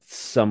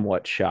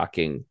somewhat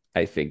shocking,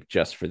 I think,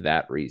 just for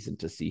that reason,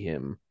 to see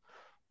him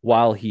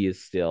while he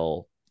is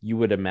still, you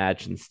would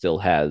imagine, still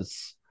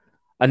has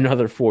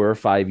another 4 or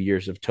 5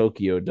 years of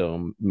Tokyo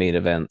Dome main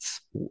events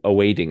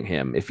awaiting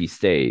him if he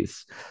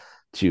stays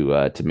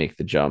to make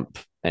the jump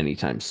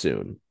anytime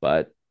soon.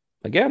 But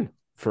again,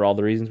 for all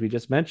the reasons we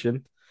just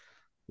mentioned,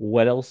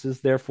 what else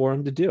is there for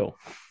him to do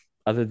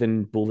other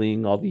than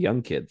bullying all the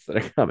young kids that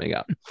are coming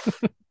up?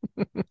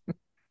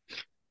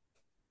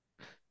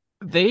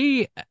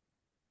 They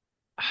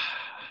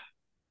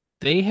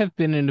they have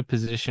been in a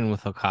position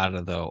with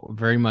Okada, though,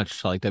 very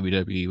much like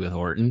WWE with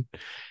Orton,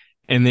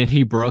 and then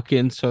he broke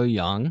in so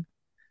young,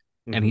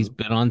 and he's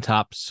Mm-hmm. been on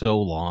top so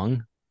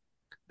long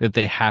that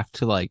they have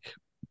to like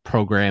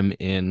program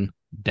in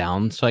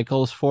down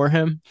cycles for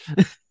him.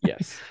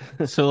 Yes.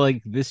 So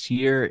like this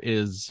year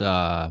is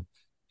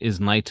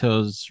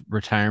Naito's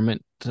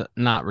retirement,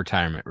 not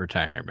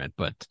retirement,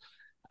 but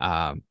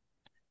um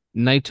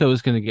Naito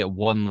is going to get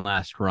one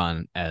last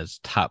run as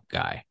top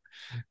guy.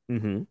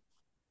 Mm-hmm.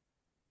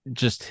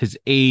 Just his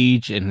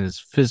age and his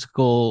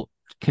physical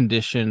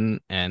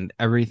condition and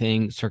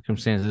everything,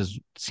 circumstances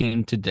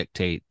seem to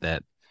dictate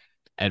that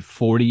at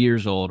 40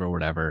 years old or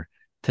whatever,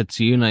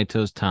 Tetsuya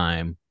Naito's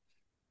time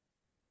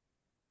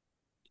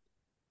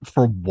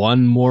for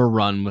one more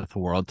run with the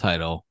world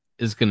title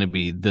is going to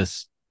be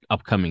this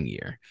upcoming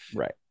year.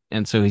 Right.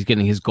 And so he's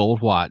getting his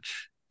gold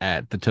watch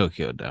at the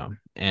Tokyo Dome.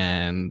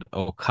 And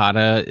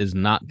Okada is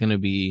not going to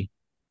be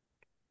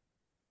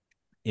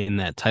in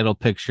that title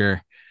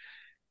picture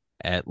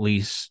at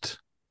least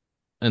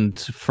and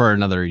for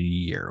another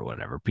year or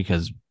whatever,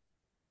 because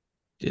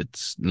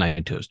it's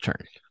Naito's turn.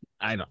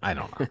 I don't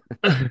know.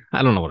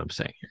 I don't know what I'm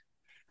saying here.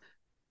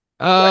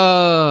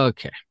 Right.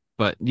 Okay.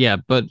 But yeah,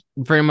 but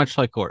very much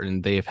like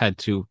Orton, they've had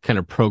to kind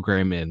of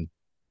program in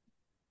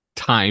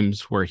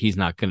times where he's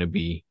not going to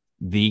be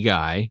the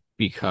guy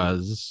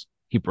because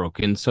he broke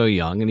in so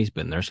young and he's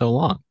been there so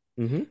long.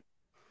 Mm-hmm.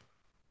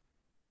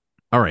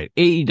 All right,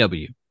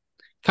 AEW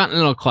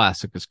Continental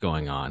Classic is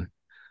going on.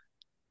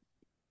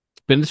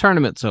 It's been a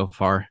tournament so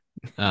far.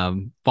 Of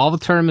all the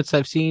tournaments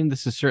I've seen,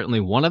 this is certainly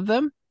one of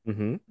them.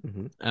 Mm-hmm.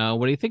 Mm-hmm.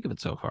 What do you think of it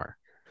so far?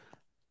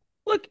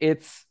 Look,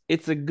 it's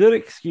a good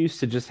excuse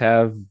to just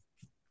have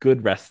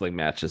good wrestling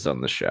matches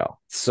on the show.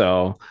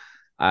 So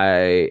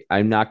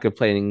I'm not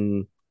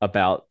complaining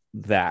about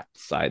that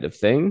side of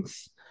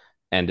things,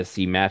 and to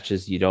see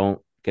matches you don't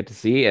get to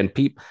see, and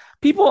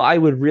people I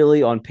would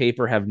really on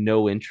paper have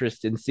no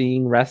interest in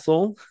seeing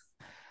wrestle,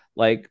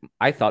 Like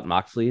I thought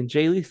Moxley and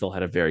Jay Lethal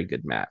had a very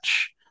good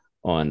match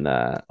on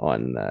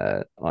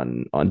Dynamite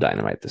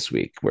this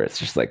week, where it's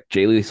just like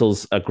Jay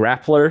Lethal's a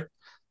grappler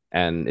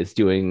and is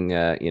doing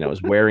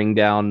is wearing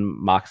down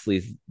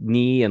Moxley's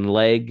knee and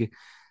leg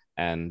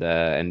and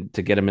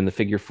to get him in the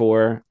figure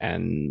four,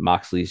 and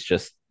Moxley's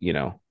just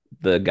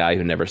the guy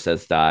who never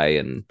says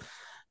die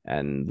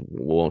and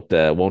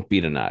won't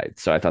be denied.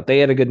 So I thought they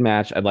had a good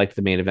match. I liked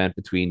the main event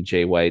between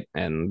Jay White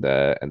and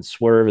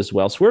Swerve as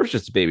well. Swerve's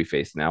just a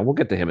babyface now. We'll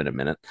get to him in a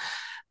minute.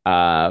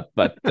 But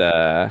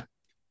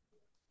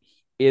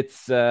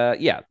it's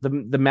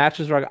the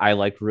matches are I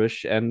like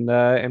Rush and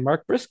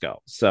Mark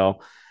Briscoe. So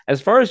as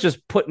far as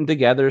just putting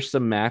together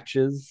some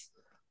matches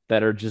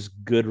that are just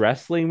good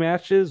wrestling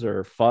matches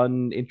or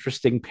fun,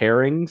 interesting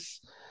pairings,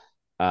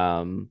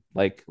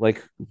 like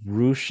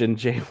Rush and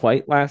Jay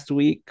White last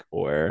week,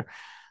 or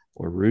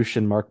Rush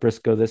and Mark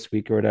Briscoe this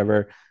week or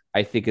whatever,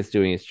 I think it's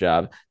doing its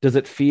job. Does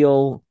it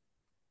feel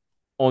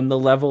on the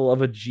level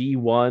of a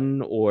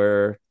G1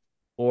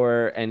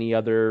 or any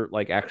other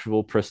like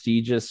actual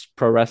prestigious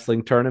pro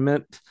wrestling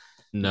tournament?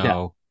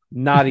 No.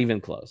 Not even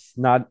close.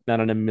 Not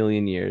in a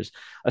million years.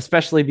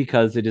 Especially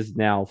because it is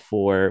now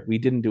we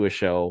didn't do a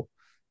show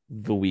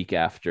the week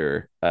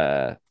after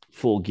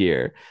Full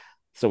Gear.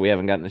 So we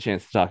haven't gotten a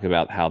chance to talk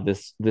about how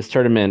this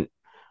tournament,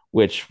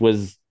 which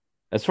was,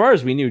 as far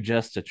as we knew,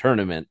 just a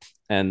tournament,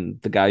 and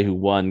the guy who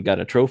won got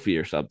a trophy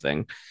or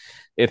something.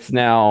 It's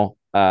now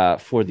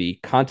for the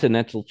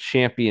Continental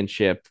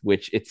Championship,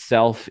 which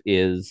itself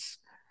is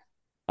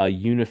a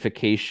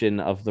unification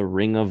of the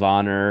Ring of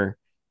Honor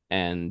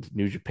and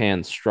New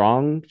Japan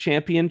Strong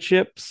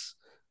Championships,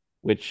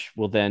 which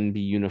will then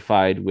be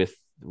unified with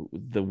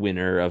the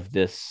winner of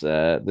this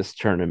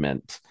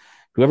tournament.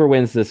 Whoever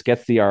wins this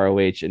gets the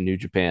ROH and New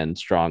Japan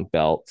Strong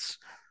belts,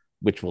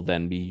 which will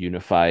then be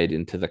unified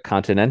into the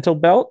Continental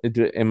belt.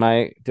 Do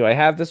I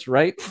have this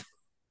right?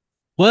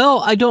 Well,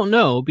 I don't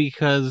know,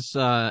 because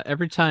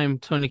every time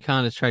Tony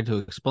Khan has tried to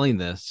explain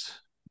this,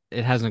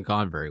 it hasn't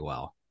gone very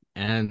well.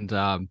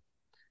 And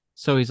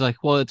so he's like,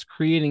 well, it's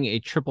creating a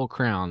triple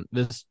crown.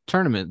 This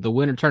tournament, the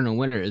tournament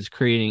winner, is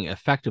creating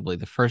effectively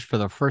for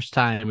the first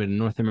time in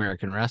North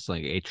American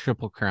wrestling, a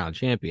triple crown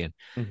champion,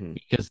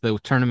 because the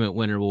tournament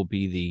winner will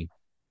be the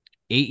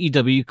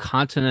AEW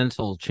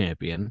Continental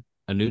Champion,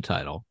 a new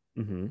title,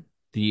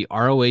 the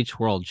ROH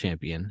World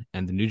Champion,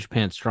 and the New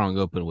Japan Strong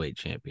Openweight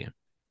Champion.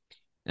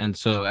 And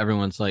so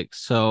everyone's like,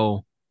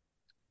 so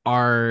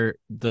are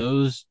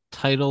those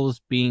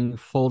titles being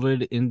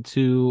folded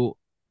into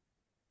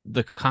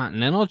the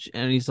Continental?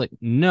 And he's like,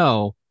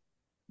 no,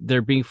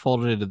 they're being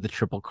folded into the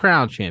Triple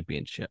Crown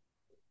Championship.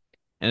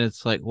 And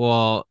it's like,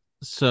 well,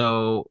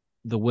 so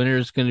the winner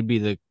is going to be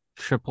the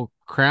Triple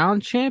Crown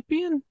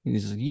Champion? And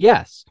he's like,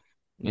 yes.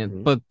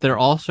 But they're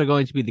also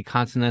going to be the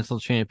Continental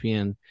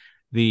Champion,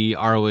 the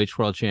ROH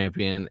World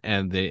Champion,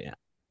 and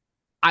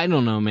I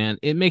don't know, man.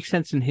 It makes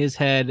sense in his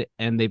head,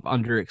 and they've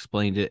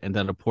underexplained it and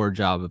done a poor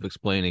job of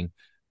explaining.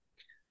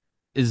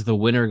 Is the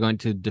winner going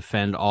to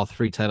defend all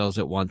three titles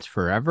at once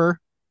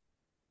forever?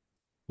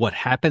 What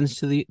happens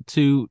to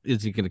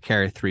is he going to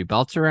carry three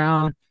belts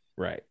around?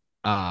 Right.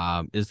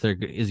 Is he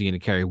going to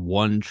carry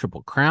one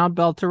Triple Crown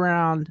belt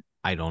around?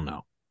 I don't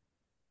know.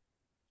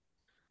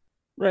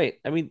 Right.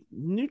 I mean,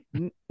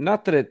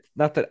 not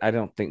that I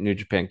don't think New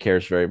Japan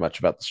cares very much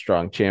about the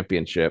Strong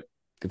Championship,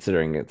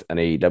 considering it's an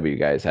AEW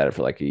guy has had it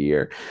for like a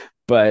year,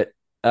 but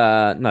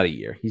not a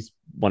year. He's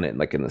won it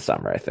like in the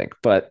summer, I think.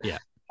 But yeah,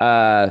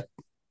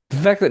 the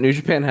fact that New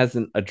Japan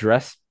hasn't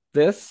addressed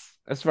this,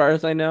 as far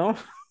as I know,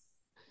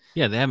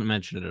 yeah, they haven't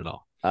mentioned it at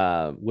all,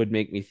 would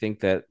make me think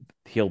that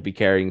he'll be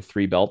carrying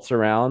three belts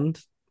around,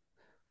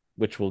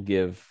 which will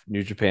give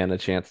New Japan a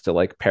chance to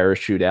like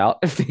parachute out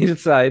if they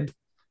decide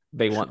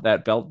they want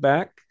that belt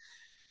back.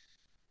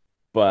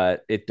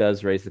 But it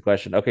does raise the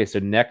question. Okay, so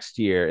next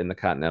year in the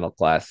Continental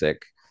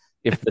Classic,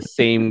 if the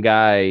same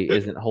guy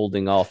isn't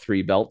holding all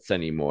three belts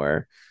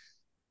anymore,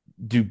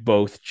 do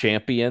both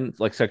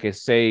champions okay,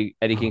 say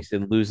Eddie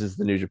Kingston loses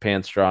the New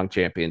Japan Strong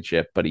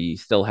Championship, but he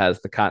still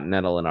has the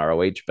Continental and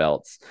ROH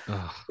belts.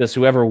 Does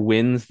whoever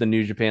wins the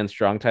New Japan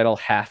Strong title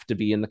have to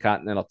be in the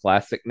Continental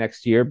Classic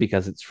next year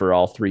because it's for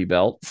all three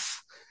belts?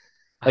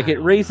 Like, it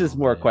raises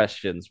more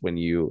questions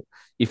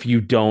if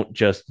you don't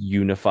just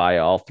unify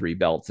all three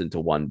belts into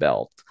one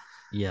belt.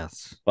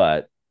 Yes.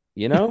 But,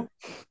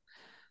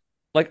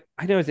 like,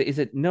 I know, is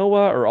it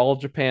Noah or All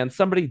Japan?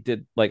 Somebody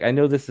did, like, I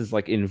know this is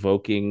like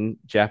invoking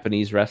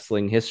Japanese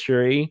wrestling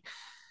history.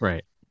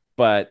 Right.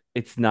 But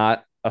it's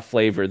not a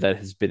flavor that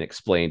has been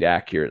explained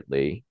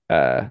accurately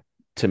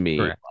to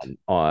me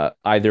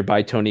either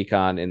by Tony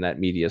Khan in that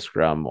media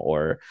scrum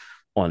or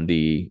on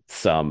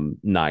some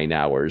 9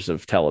 hours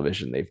of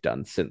television they've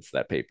done since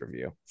that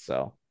pay-per-view.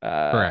 So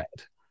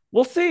correct.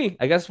 We'll see.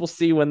 I guess we'll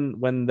see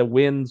when the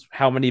wins,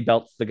 how many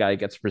belts the guy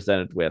gets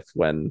presented with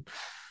when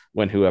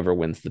whoever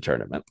wins the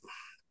tournament.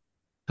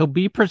 He'll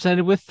be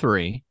presented with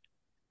three.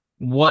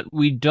 What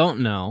we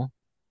don't know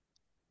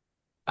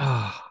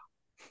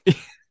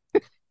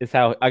is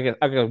how I guess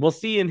we'll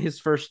see in his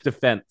first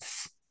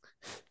defense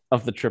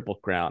of the Triple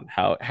Crown,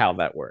 how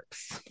that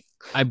works?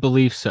 I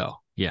believe so.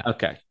 Yeah.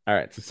 Okay. All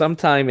right. So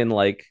sometime in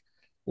like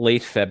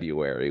late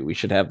February, we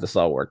should have this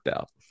all worked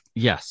out.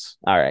 Yes.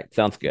 All right.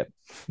 Sounds good.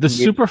 The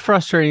super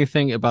frustrating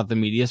thing about the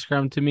media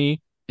scrum to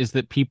me is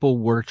that people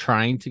were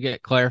trying to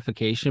get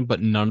clarification,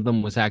 but none of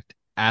them was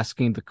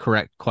asking the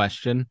correct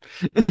question.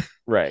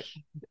 Right.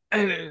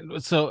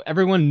 And so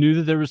everyone knew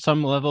that there was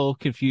some level of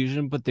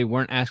confusion, but they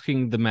weren't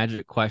asking the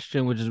magic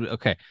question, which is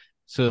okay.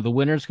 So the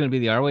winner is going to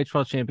be the ROH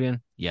World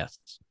Champion. Yes.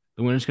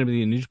 The winner is going to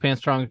be the New Japan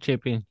Strong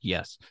Champion.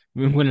 Yes.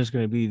 The winner is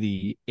going to be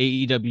the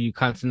AEW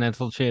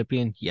Continental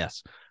Champion.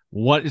 Yes.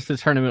 What is the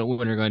tournament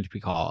winner going to be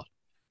called?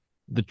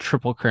 The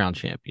Triple Crown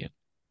Champion.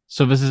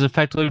 So this is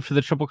effectively for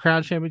the Triple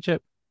Crown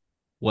Championship?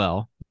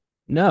 Well,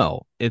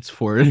 no, it's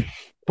for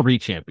 3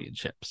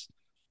 championships.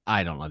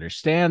 I don't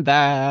understand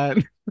that.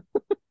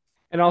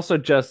 And also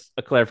just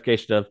a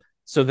clarification of,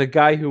 so the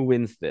guy who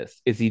wins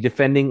this, is he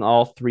defending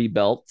all 3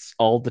 belts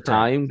all the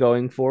time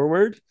going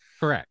forward?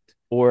 Correct.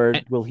 Or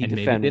will he and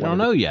defend maybe they don't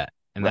know yet,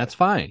 and Right. that's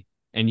fine.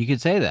 And you could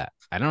say that.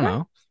 I don't Right.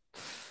 know.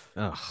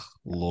 Oh,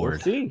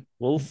 Lord.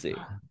 We'll see.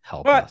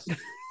 Help But us.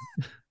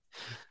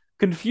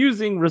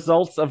 confusing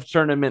results of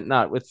tournament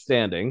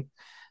notwithstanding,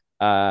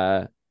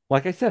 like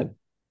I said,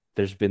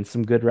 there's been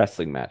some good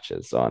wrestling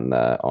matches on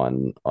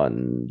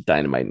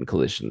Dynamite and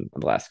Collision in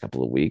the last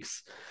couple of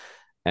weeks,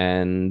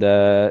 and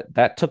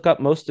that took up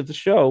most of the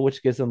show,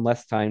 which gives them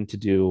less time to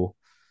do,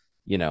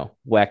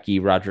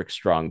 wacky Roderick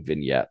Strong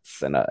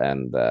vignettes and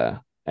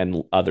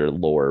other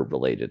lore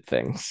related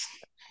things.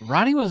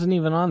 Roddy wasn't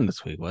even on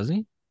this week, was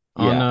he?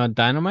 Yeah. On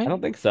Dynamite? I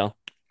don't think so.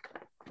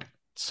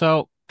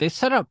 So they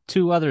set up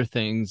 2 other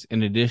things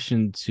in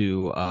addition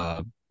to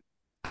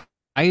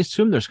I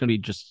assume there's going to be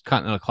just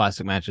Continental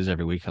Classic matches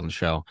every week on the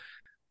show.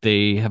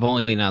 They have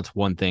only announced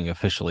one thing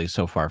officially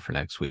so far for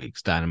next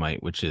week's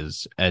Dynamite, which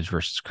is Edge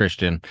versus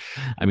Christian.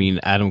 I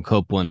mean, Adam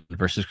Copeland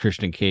versus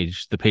Christian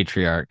Cage, the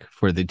Patriarch,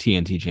 for the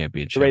TNT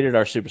Championship. Rated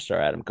R superstar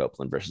Adam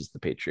Copeland versus the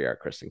Patriarch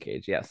Christian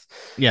Cage. Yes.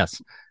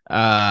 Yes.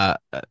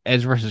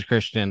 Edge versus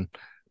Christian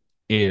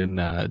in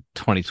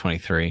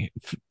 2023.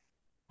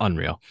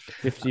 Unreal.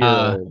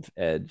 50-year-old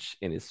Edge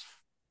in his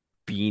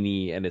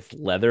beanie and his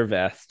leather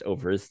vest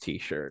over his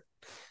t-shirt.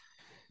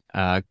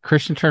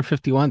 Christian turned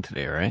 51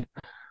 today, right?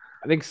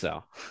 I think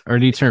so. Or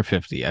did he turn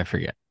 50? I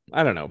forget.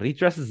 I don't know, but he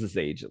dresses his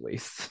age at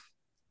least.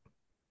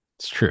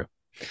 It's true.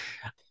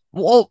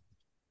 Well,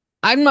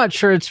 I'm not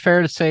sure it's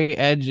fair to say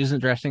Edge isn't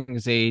dressing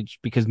his age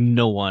because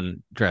no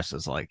one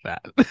dresses like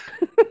that.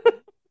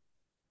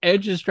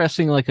 Edge is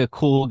dressing like a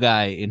cool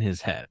guy in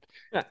his head.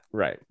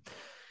 Right.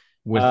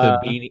 With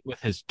the beanie,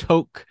 with his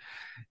toque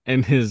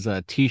and his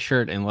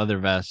t-shirt and leather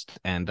vest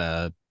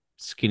and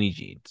skinny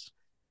jeans.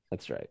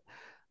 That's right.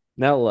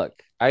 Now,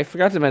 look, I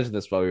forgot to mention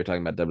this while we were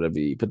talking about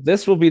WWE, but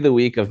this will be the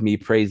week of me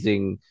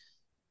praising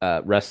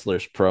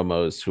wrestlers'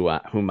 promos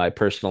whom I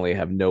personally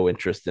have no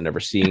interest in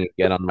ever seeing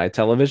again on my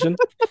television.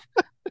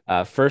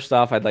 First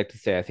off, I'd like to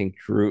say I think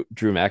Drew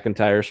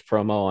McIntyre's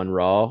promo on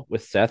Raw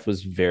with Seth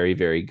was very,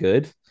 very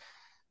good.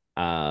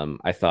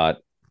 I thought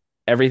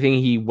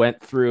everything he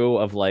went through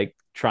of like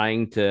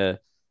trying to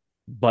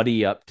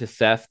buddy up to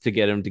Seth to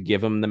get him to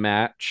give him the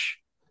match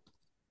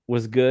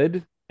was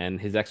good. And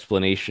his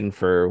explanation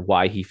for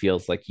why he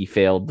feels like he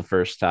failed the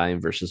first time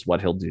versus what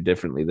he'll do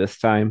differently this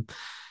time.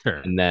 Sure.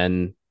 And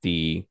then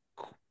he's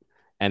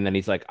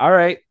like, all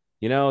right,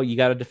 you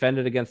got to defend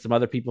it against some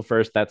other people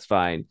first. That's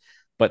fine.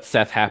 But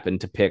Seth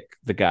happened to pick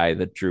the guy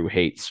that Drew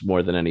hates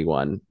more than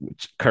anyone,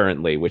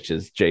 which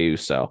is Jey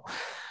Uso.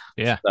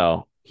 Yeah.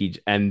 So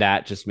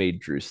that just made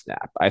Drew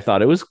snap. I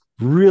thought it was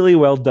really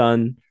well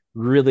done,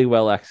 really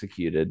well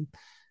executed,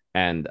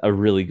 and a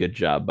really good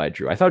job by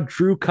Drew. I thought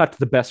Drew cut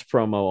the best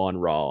promo on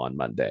Raw on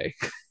Monday.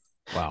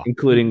 Wow.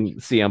 Including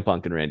CM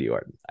Punk and Randy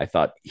Orton. I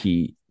thought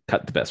he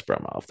cut the best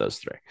promo of those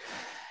 3.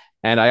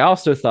 And I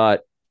also thought,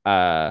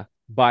 by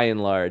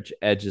and large,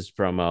 Edge's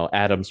promo,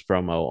 Adam's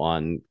promo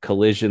on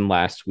Collision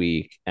last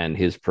week, and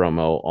his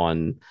promo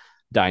on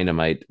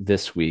Dynamite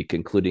this week,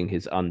 including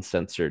his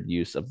uncensored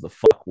use of the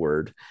fuck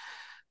word,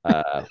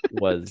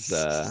 was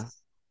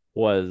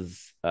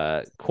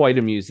quite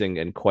amusing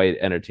and quite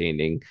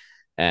entertaining.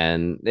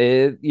 And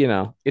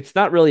it's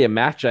not really a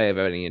match I have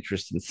any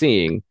interest in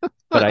seeing,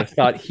 but I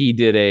thought he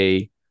did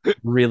a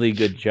really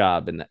good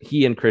job, and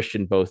he and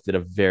Christian both did a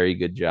very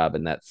good job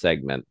in that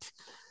segment.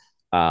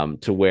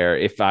 To where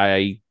if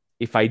I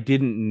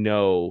didn't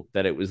know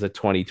that it was a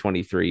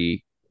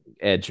 2023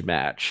 Edge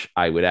match,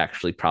 I would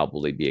actually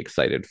probably be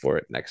excited for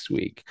it next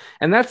week.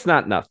 And that's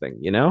not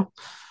nothing,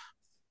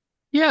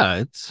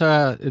 Yeah, it's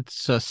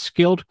a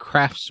skilled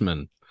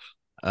craftsman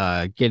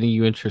getting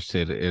you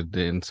interested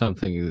in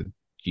something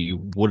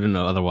you wouldn't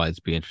otherwise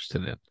be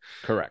interested in.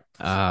 Correct.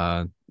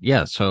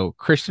 Yeah, so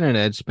Christian and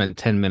Edge spent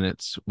 10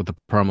 minutes with the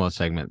promo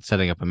segment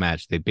setting up a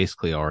match they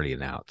basically already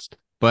announced.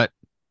 But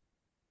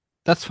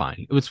that's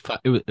fine. It was fine.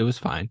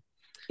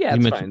 Yeah,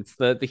 it's fine. It's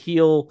the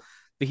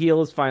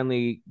heel is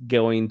finally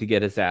going to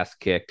get his ass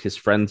kicked. His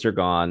friends are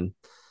gone,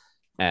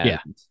 and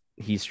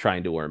he's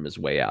trying to worm his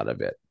way out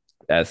of it.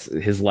 as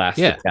his last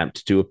Yeah.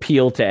 attempt to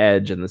appeal to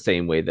Edge in the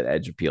same way that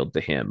Edge appealed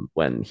to him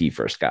when he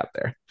first got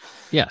there.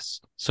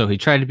 Yes. So he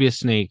tried to be a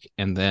snake,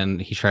 and then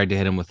he tried to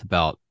hit him with the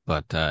belt,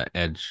 but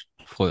Edge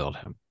foiled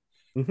him.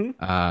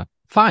 Mm-hmm.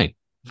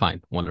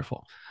 Fine,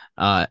 wonderful.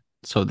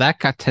 So that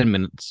got 10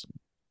 minutes.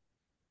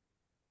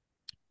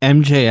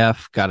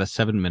 MJF got a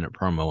 7-minute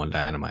promo on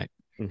Dynamite,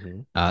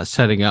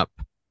 setting up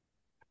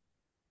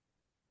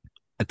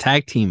a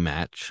tag team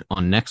match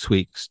on next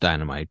week's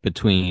Dynamite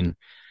between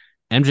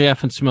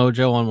MJF and Samoa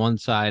Joe on one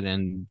side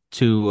and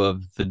two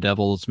of the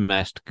Devil's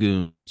masked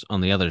goons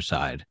on the other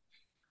side.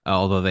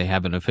 Although they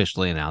haven't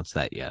officially announced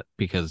that yet,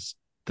 because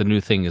the new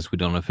thing is we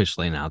don't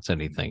officially announce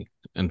anything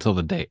until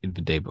the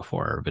day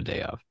before or the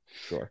day of.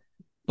 Sure.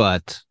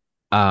 But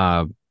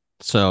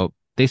so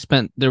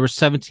there were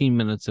 17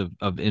 minutes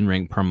of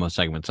in-ring promo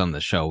segments on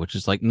the show, which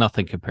is like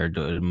nothing compared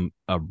to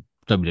a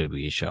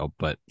WWE show,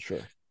 but sure,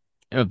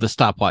 the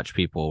stopwatch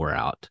people were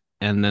out.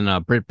 And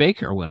then Britt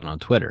Baker went on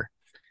Twitter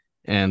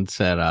and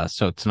said,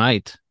 so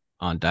tonight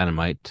on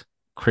Dynamite,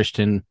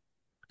 Christian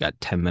got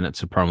 10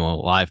 minutes of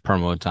live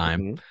promo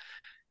time.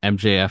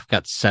 MJF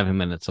got 7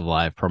 minutes of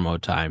live promo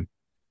time.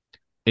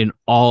 In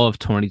all of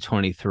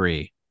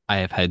 2023, I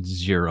have had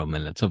 0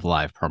 minutes of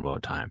live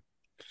promo time,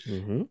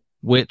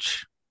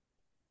 which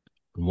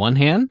on one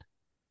hand,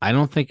 I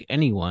don't think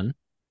anyone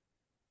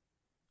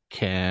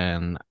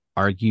can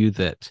argue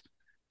that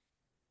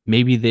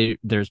maybe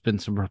there's been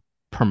some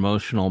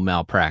promotional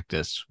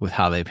malpractice with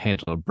how they've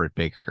handled Britt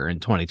Baker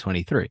in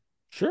 2023.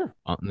 Sure.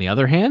 On the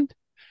other hand,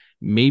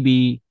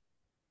 maybe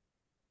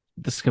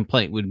this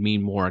complaint would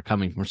mean more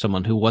coming from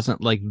someone who wasn't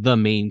like the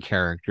main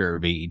character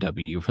of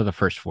AEW for the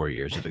first 4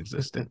 years it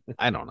existed.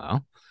 I don't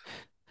know.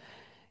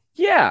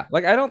 Yeah,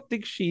 like I don't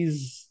think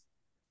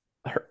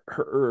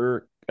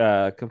her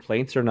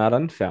complaints are not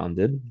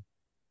unfounded.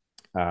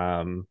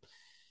 And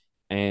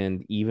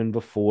even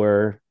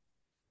before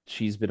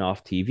she's been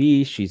off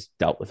TV, she's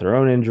dealt with her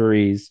own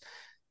injuries.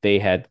 They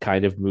had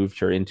kind of moved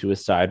her into a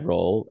side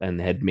role and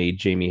had made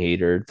Jamie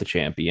Hayter the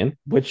champion,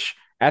 which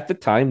at the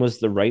time was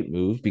the right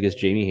move because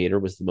Jamie Hayter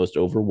was the most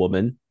over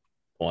woman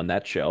on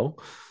that show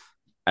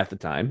at the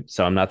time.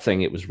 So I'm not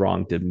saying it was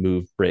wrong to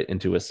move Britt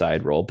into a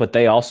side role, but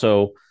they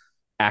also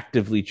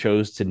actively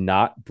chose to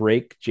not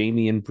break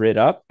Jamie and Britt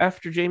up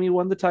after Jamie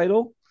won the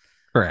title.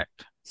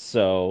 Correct.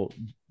 So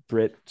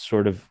Britt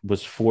sort of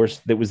was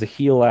forced. That was a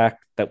heel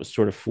act that was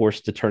sort of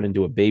forced to turn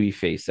into a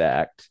babyface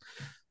act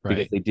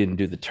because they didn't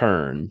do the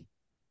turn.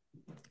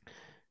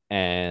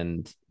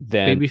 And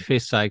then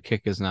babyface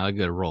sidekick is not a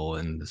good role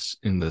in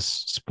this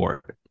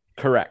sport.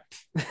 Correct.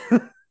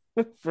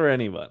 For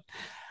anyone.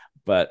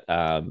 But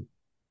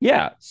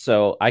yeah,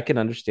 so I can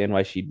understand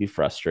why she'd be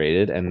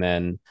frustrated. And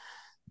then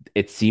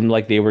it seemed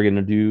like they were going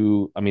to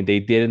do, I mean, they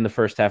did in the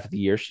first half of the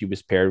year. She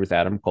was paired with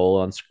Adam Cole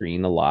on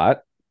screen a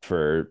lot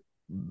for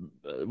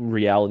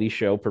reality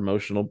show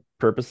promotional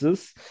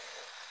purposes.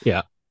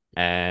 Yeah.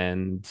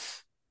 And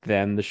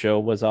then the show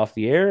was off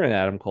the air and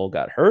Adam Cole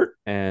got hurt.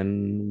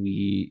 And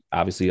we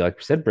obviously, like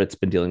we said, Britt's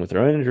been dealing with her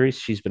own injuries.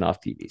 She's been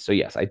off TV. So,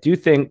 yes, I do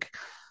think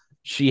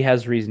she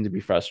has reason to be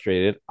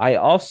frustrated. I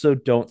also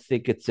don't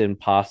think it's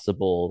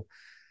impossible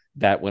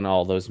that when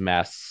all those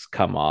masks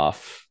come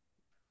off,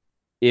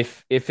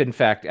 if in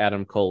fact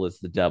Adam Cole is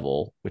the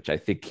devil, which I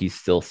think he's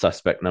still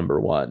suspect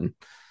number one,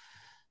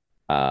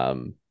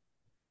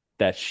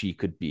 that she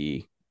could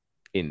be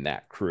in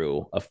that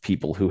crew of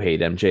people who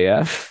hate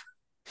MJF.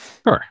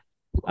 Sure.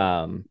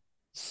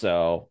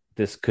 So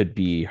this could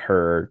be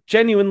her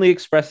genuinely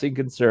expressing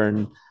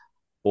concern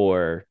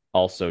or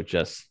also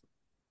just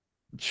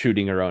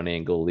shooting her own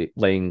angle,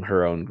 laying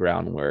her own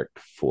groundwork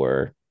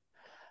for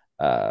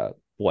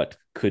what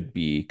could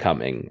be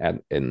coming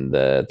in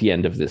the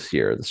end of this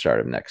year, the start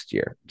of next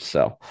year.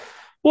 So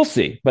we'll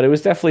see. But it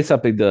was definitely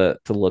something to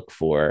look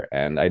for.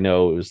 And I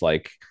know it was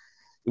like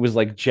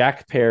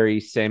Jack Perry,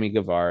 Sammy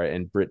Guevara,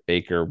 and Britt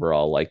Baker were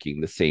all liking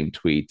the same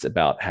tweets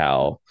about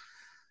how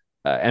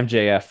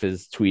MJF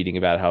is tweeting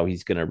about how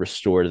he's going to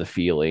restore the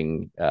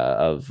feeling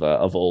of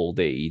old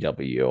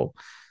AEW,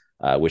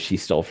 which he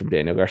stole from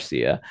Daniel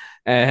Garcia,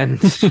 and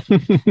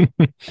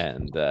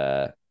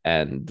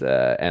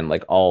and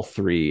like all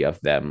three of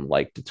them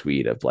liked a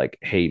tweet of like,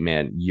 "Hey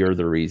man, you're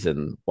the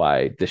reason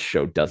why this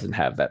show doesn't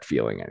have that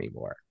feeling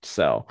anymore."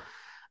 So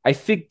I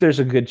think there's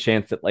a good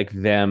chance that like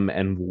them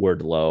and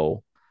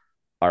Wardlow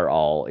are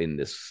all in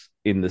this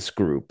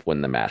group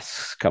when the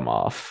masks come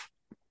off.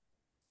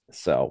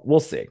 So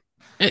we'll see.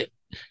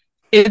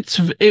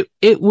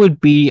 It would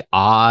be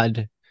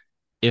odd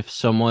if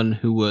someone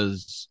who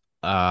was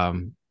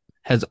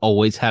has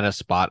always had a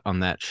spot on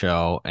that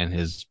show and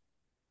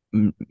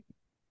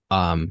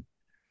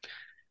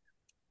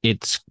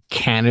it's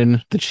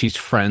canon that she's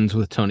friends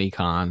with Tony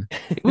Khan.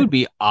 It would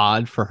be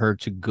odd for her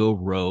to go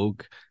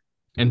rogue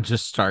and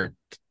just start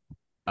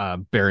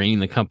burying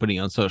the company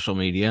on social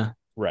media,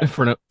 right?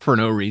 For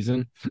no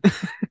reason.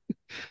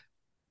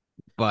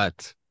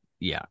 But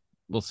yeah,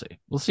 we'll see.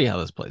 We'll see how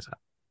this plays out.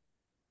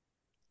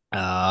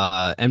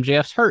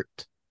 MJF's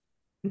hurt.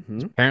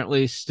 Mhm.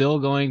 Apparently, still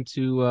going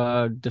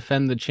to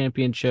defend the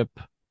championship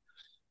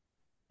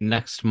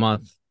next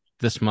month,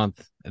 this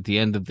month, at the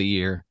end of the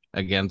year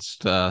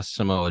against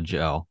Samoa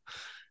Joe.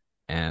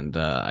 And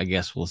I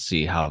guess we'll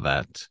see how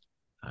that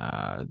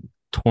uh,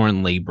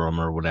 torn labrum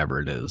or whatever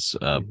it is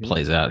Mhm.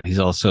 plays out. He's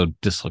also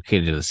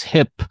dislocated his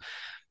hip.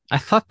 I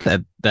thought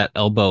that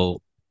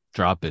elbow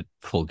drop at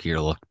Full Gear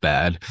looked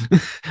bad.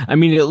 I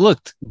mean, it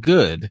looked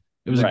good.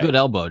 It was a Right. good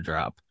elbow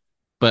drop,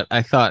 but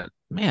I thought,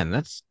 man,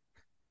 that's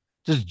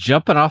just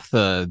jumping off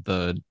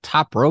the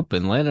top rope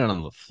and landing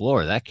on the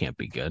floor. That can't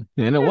be good,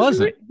 and it There's a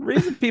wasn't.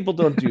 reason people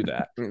don't do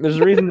that. There's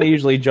a reason they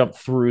usually jump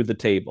through the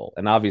table,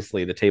 and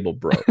obviously the table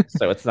broke,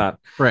 so it's not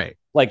Right,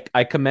 like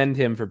I commend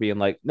him for being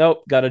like,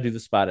 nope, got to do the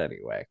spot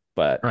anyway.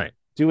 But right,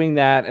 doing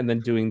that and then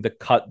doing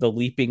the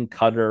leaping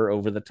cutter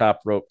over the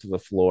top rope to the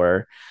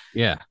floor,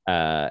 yeah.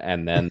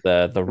 and then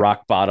the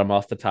rock bottom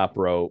off the top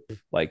rope.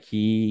 Like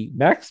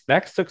Max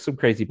took some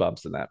crazy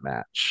bumps in that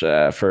match.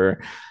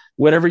 For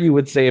whatever you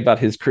would say about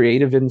his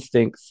creative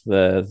instincts,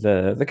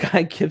 the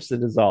guy gives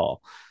it his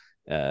all,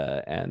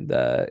 and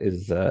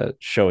is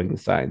showing the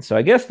signs. So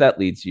I guess that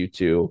leads you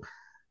to,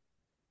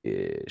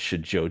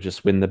 should Joe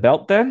just win the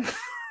belt then?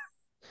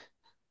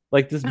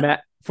 Like, does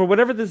Matt, for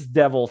whatever this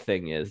devil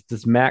thing is,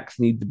 does Max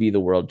need to be the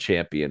world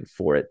champion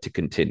for it to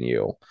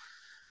continue?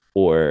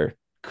 Or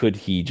could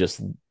he just,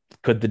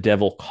 could the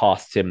devil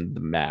cost him the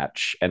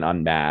match and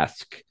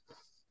unmask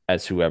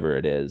as whoever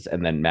it is?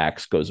 And then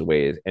Max goes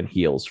away and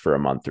heals for a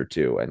month or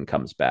two and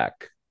comes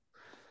back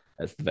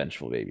as the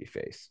vengeful baby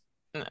face.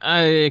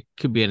 It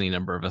could be any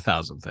number of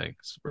 1,000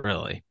 things,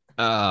 really.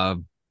 I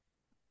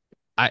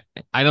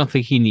I don't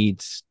think he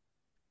needs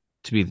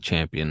to be the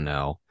champion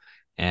now,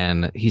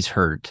 and he's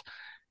hurt.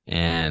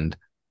 And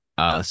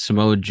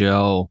Samoa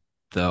Joe,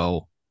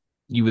 though,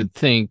 you would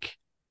think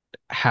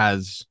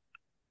has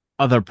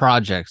other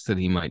projects that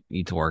he might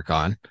need to work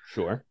on.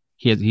 Sure.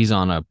 He's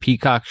on a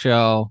Peacock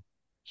show.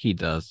 He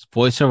does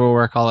voiceover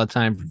work all the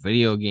time for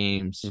video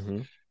games. Mm-hmm.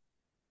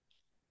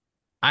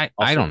 I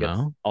don't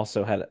know.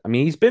 Also had, I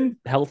mean, he's been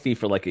healthy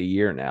for like a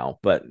year now,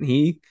 but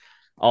he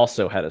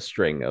also had a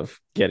string of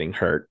getting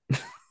hurt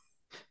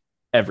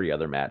every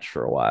other match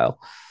for a while.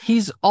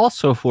 He's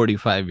also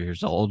 45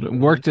 years old,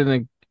 worked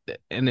in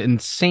an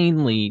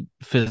insanely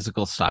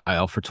physical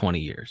style for 20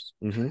 years.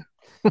 Mm-hmm.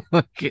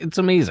 Like, it's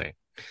amazing.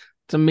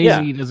 It's amazing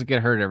Yeah. he doesn't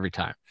get hurt every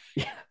time.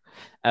 Yeah,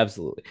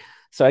 absolutely.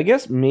 So I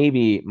guess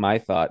maybe my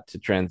thought to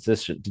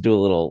transition, to do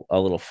a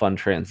little fun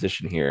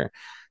transition here,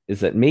 is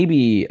that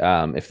maybe,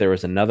 if there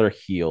was another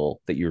heel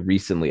that you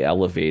recently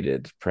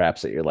elevated,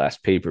 perhaps at your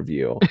last pay per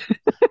view,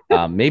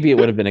 maybe it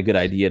would have been a good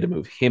idea to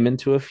move him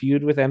into a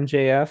feud with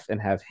MJF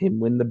and have him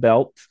win the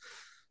belt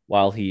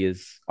while he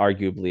is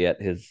arguably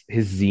at his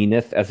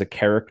zenith as a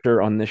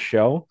character on this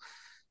show,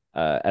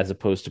 as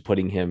opposed to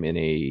putting him in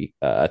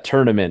a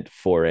tournament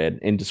for an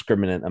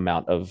indiscriminate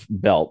amount of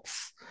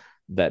belts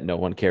that no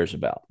one cares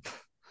about.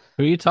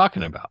 Who are you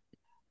talking about?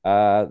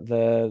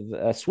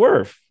 The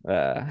Swerve.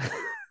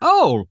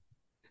 Oh,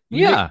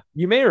 You may yeah.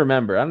 you may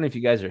remember. I don't know if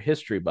you guys are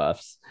history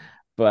buffs,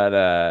 but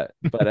at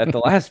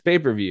the last pay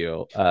per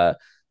view,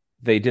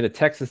 they did a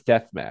Texas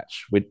Death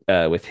Match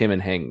with him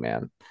and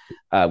Hangman,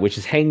 which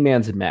is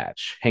Hangman's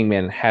match.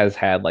 Hangman has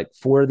had like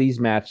four of these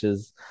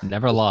matches,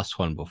 Never lost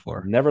one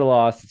before. never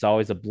lost. It's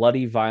always a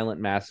bloody,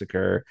 violent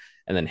massacre,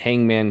 and then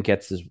Hangman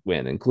gets his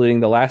win, including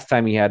the last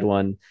time he had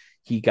one.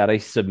 He got a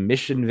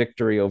submission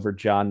victory over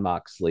John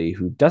Moxley,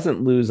 who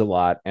doesn't lose a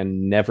lot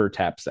and never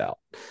taps out.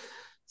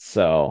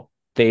 So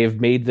they've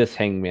made this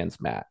Hangman's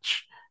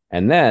match.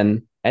 And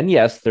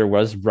yes, there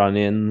was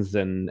run-ins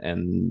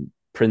and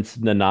Prince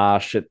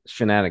Nana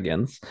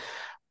shenanigans,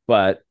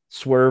 but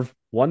Swerve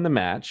won the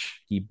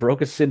match. He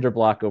broke a cinder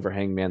block over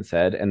Hangman's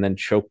head and then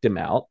choked him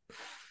out,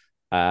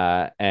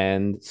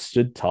 and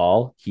stood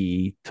tall.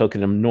 He took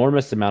an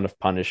enormous amount of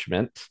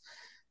punishment,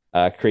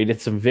 created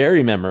some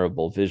very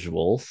memorable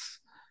visuals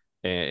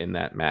in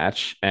that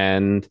match,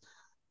 and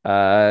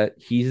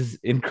he's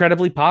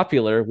incredibly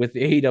popular with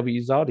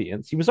AEW's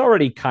audience. He was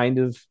already kind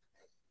of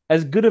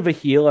as good of a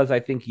heel as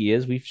I think he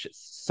is. We've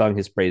sung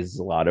his praises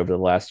a lot over the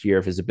last year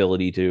of his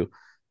ability to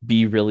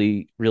be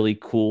really, really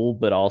cool,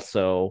 but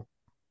also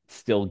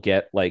still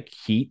get like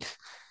heat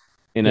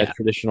in a Yeah.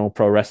 traditional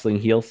pro wrestling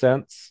heel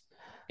sense.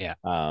 Yeah.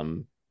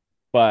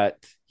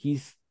 But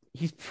he's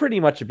pretty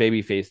much a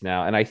babyface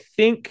now, and I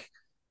think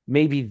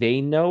maybe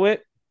they know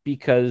it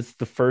because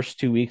the first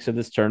 2 weeks of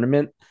this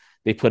tournament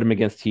they put him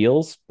against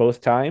heels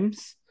both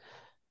times,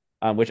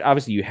 which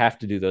obviously you have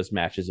to do those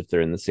matches if they're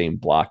in the same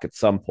block at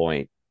some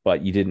point,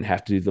 but you didn't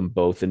have to do them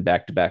both in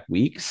back to back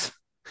weeks.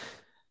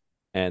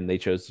 And they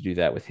chose to do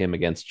that with him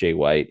against Jay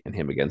White and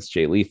him against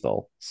Jay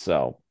Lethal.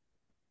 So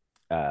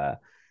uh,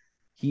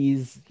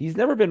 he's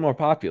never been more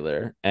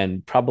popular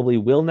and probably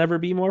will never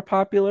be more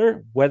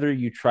popular, whether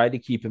you try to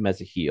keep him as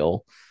a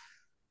heel.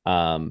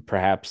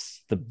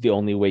 Perhaps the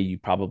only way you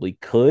probably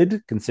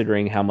could,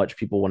 considering how much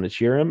people want to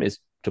cheer him, is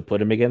to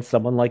put him against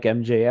someone like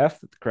MJF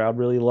that the crowd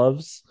really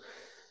loves.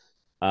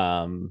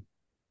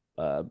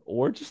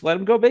 or just let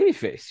him go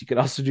babyface. You could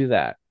also do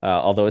that.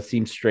 Although it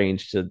seems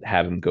strange to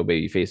have him go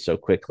babyface so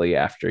quickly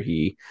after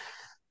he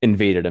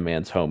invaded a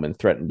man's home and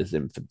threatened his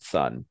infant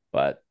son.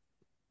 But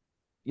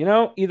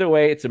either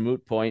way, it's a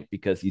moot point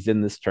because he's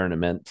in this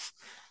tournament.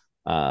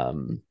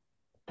 Um,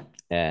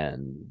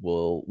 and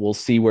we'll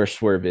see where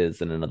Swerve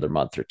is in another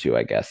month or two,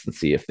 I guess, and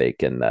see if they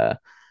can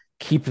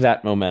keep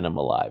that momentum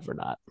alive or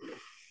not.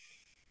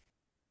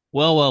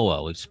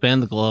 Well. We've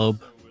spanned the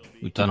globe.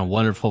 We've done a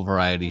wonderful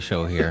variety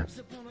show here.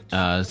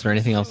 Is there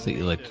anything else that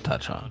you'd like to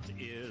touch on?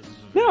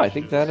 No, I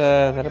think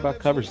that about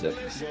covers it.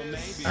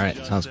 All right,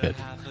 sounds good.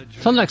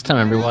 Until next time,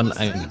 everyone.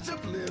 I'm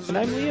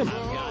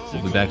Liam.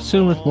 We'll be back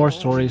soon with more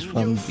stories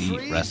from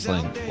the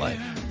wrestling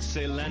life.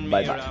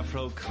 Bye bye.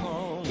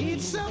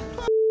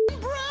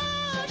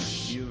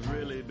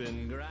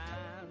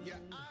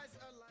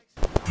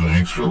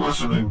 Thanks for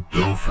listening.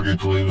 Don't forget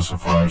to leave us a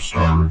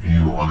 5-star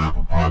review on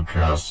Apple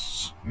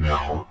Podcasts.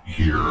 Now,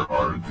 here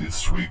are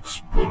this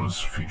week's bonus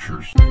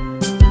features.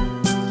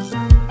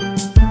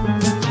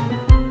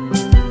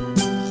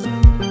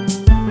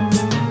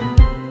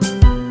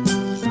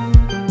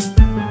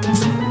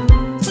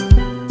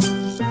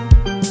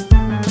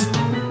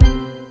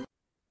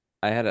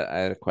 I had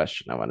a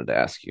question I wanted to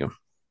ask you.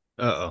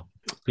 Uh-oh.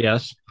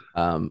 Yes.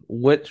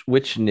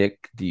 Which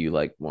Nick do you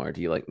like more?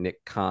 Do you like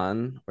Nick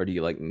Khan or do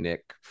you like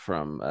Nick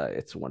from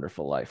It's a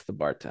Wonderful Life, the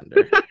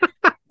bartender?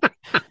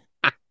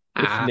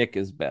 Which Nick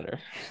is better?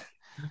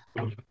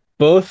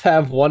 Both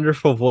have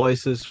wonderful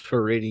voices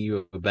for reading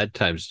you a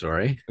bedtime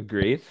story.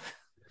 Agreed.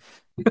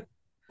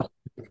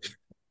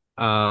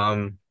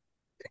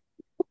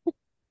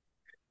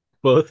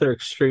 Both are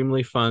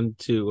extremely fun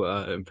to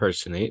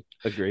impersonate.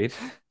 Agreed.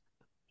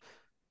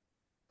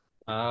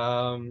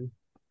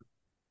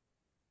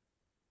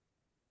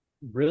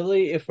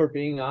 Really, if we're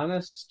being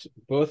honest,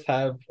 both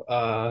have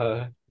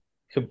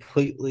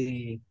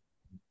completely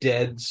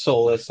dead,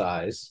 soulless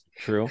eyes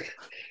True.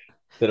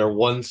 that are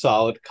one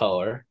solid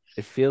color.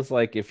 It feels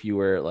like if you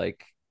were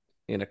like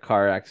in a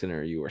car accident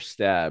or you were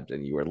stabbed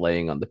and you were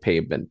laying on the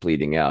pavement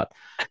bleeding out,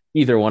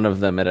 either one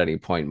of them at any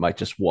point might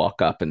just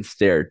walk up and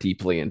stare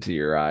deeply into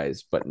your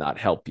eyes, but not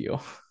help you.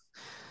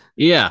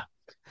 Yeah.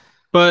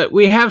 But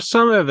we have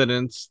some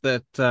evidence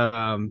that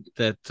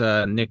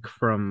Nick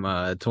from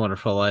It's a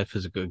Wonderful Life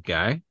is a good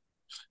guy.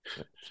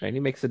 Right? He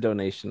makes a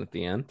donation at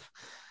the end.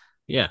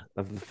 Yeah.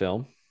 Of the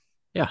film.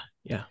 Yeah.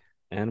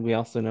 And we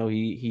also know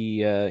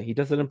he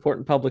does an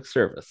important public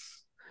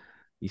service.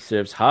 He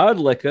serves hard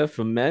liquor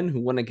for men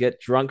who want to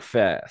get drunk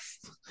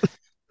fast.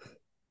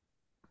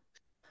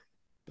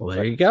 Well,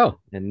 there you go.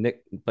 And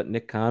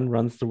Nick Khan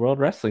runs the World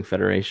Wrestling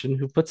Federation,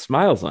 who puts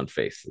smiles on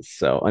faces.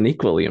 So an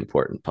equally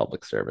important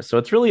public service. So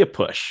it's really a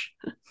push.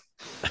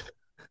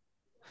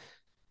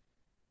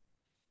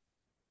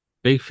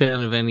 Big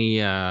fan of any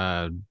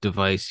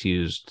device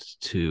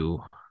used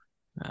to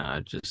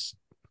just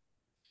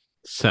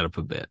set up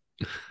a bit.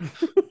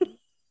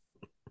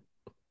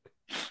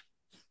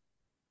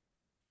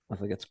 I was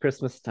like, it's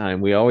Christmas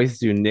time. We always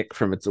do Nick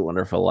from It's a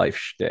Wonderful Life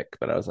shtick,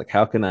 but I was like,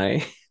 how can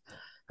I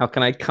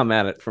come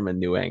at it from a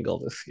new angle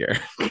this year?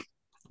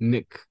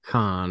 Nick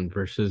Khan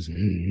versus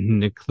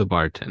Nick the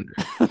bartender.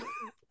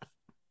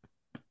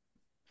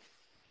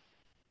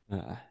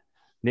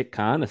 Nick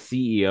Khan, a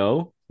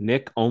CEO.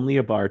 Nick only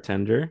a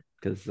bartender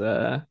because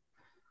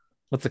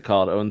what's it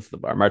called? Owns the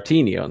bar.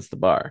 Martini owns the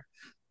bar.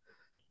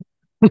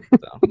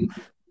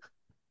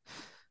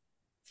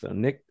 So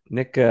Nick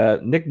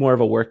more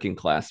of a working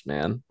class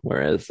man,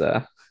 whereas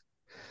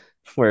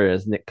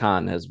Nick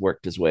Khan has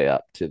worked his way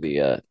up to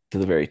the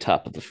very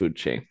top of the food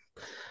chain.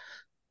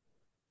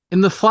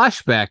 In the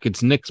flashback,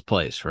 it's Nick's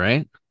place,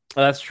 right?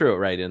 Oh, that's true,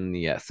 right? In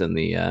the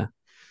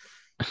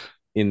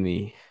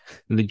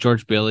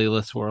George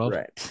Bailey-less world,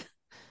 right?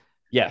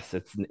 Yes,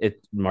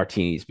 it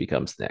Martini's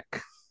becomes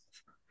Nick.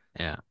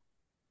 Yeah,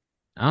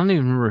 I don't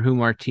even remember who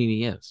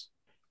Martini is.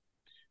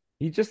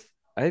 He's just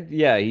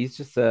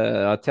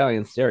a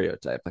Italian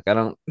stereotype. Like I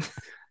don't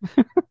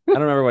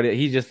remember what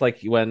he's just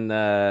like when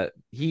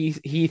he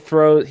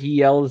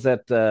yells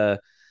at the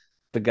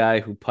guy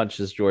who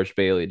punches George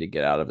Bailey to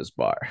get out of his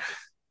bar.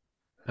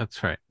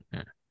 That's right.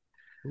 Yeah.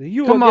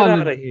 You come on, get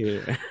out of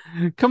here.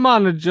 Come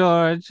on,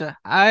 George.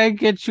 I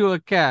get you a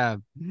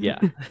cab. Yeah.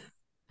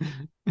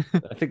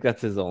 I think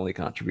that's his only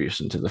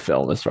contribution to the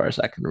film as far as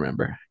I can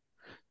remember.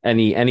 And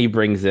he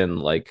brings in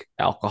like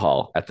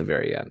alcohol at the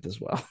very end as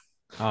well.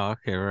 Oh,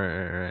 okay,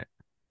 right.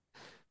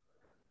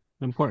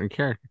 Important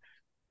character.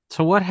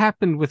 So what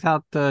happened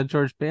without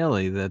George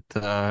Bailey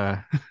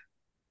that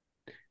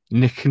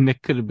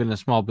Nick could have been a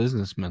small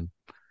businessman?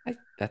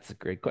 That's a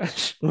great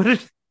question.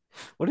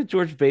 What did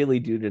George Bailey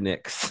do to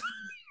Nick's?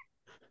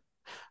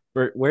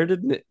 Where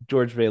did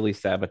George Bailey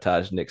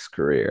sabotage Nick's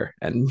career?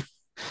 And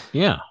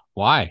yeah,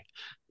 why?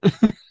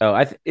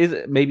 Is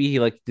it maybe he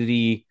like did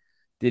he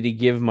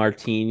give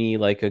Martini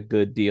like a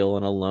good deal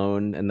and a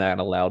loan, and that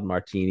allowed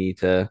Martini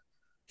to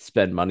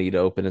spend money to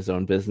open his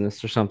own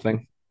business or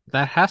something?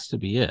 That has to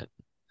be it.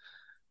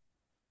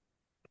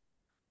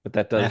 But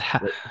that That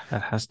does,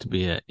 that has to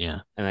be it.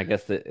 Yeah. and I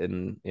guess that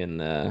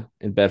in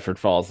Bedford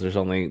Falls, there's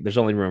only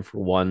room for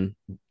one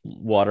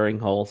watering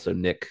hole. So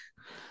Nick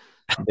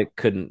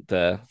couldn't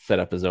set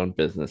up his own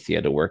business. He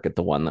had to work at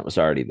the one that was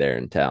already there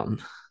in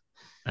town.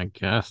 I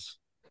guess.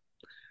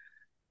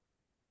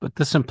 But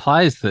this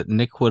implies that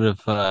Nick would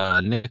have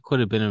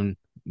been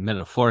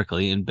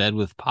metaphorically in bed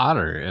with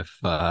Potter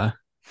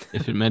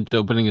if it meant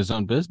opening his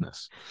own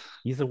business.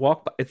 He's a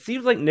walk. It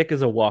seems like Nick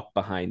is a walk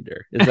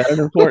behinder. Is that an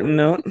important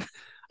note?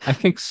 I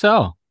think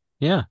so.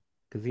 Yeah.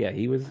 Because yeah,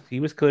 he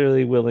was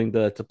clearly willing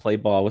to play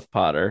ball with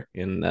Potter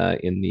in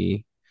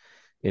the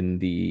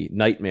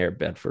nightmare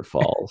Bedford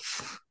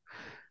Falls.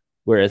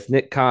 Whereas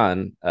Nick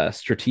Khan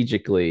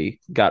strategically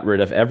got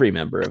rid of every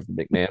member of the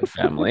McMahon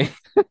family,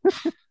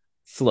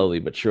 slowly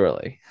but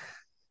surely.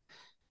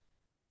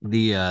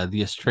 The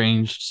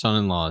estranged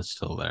son-in-law is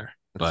still there,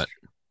 but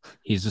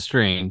he's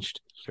estranged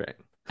That's right.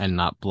 and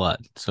not blood,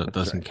 so it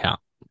doesn't count.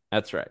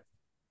 That's right.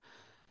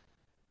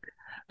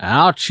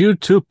 Out you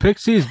two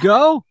pixies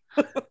go.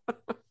 What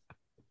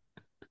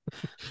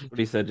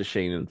he said to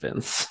Shane and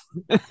Vince.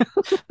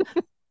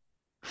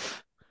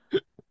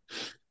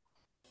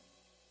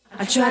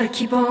 I try to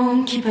keep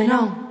on keeping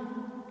on.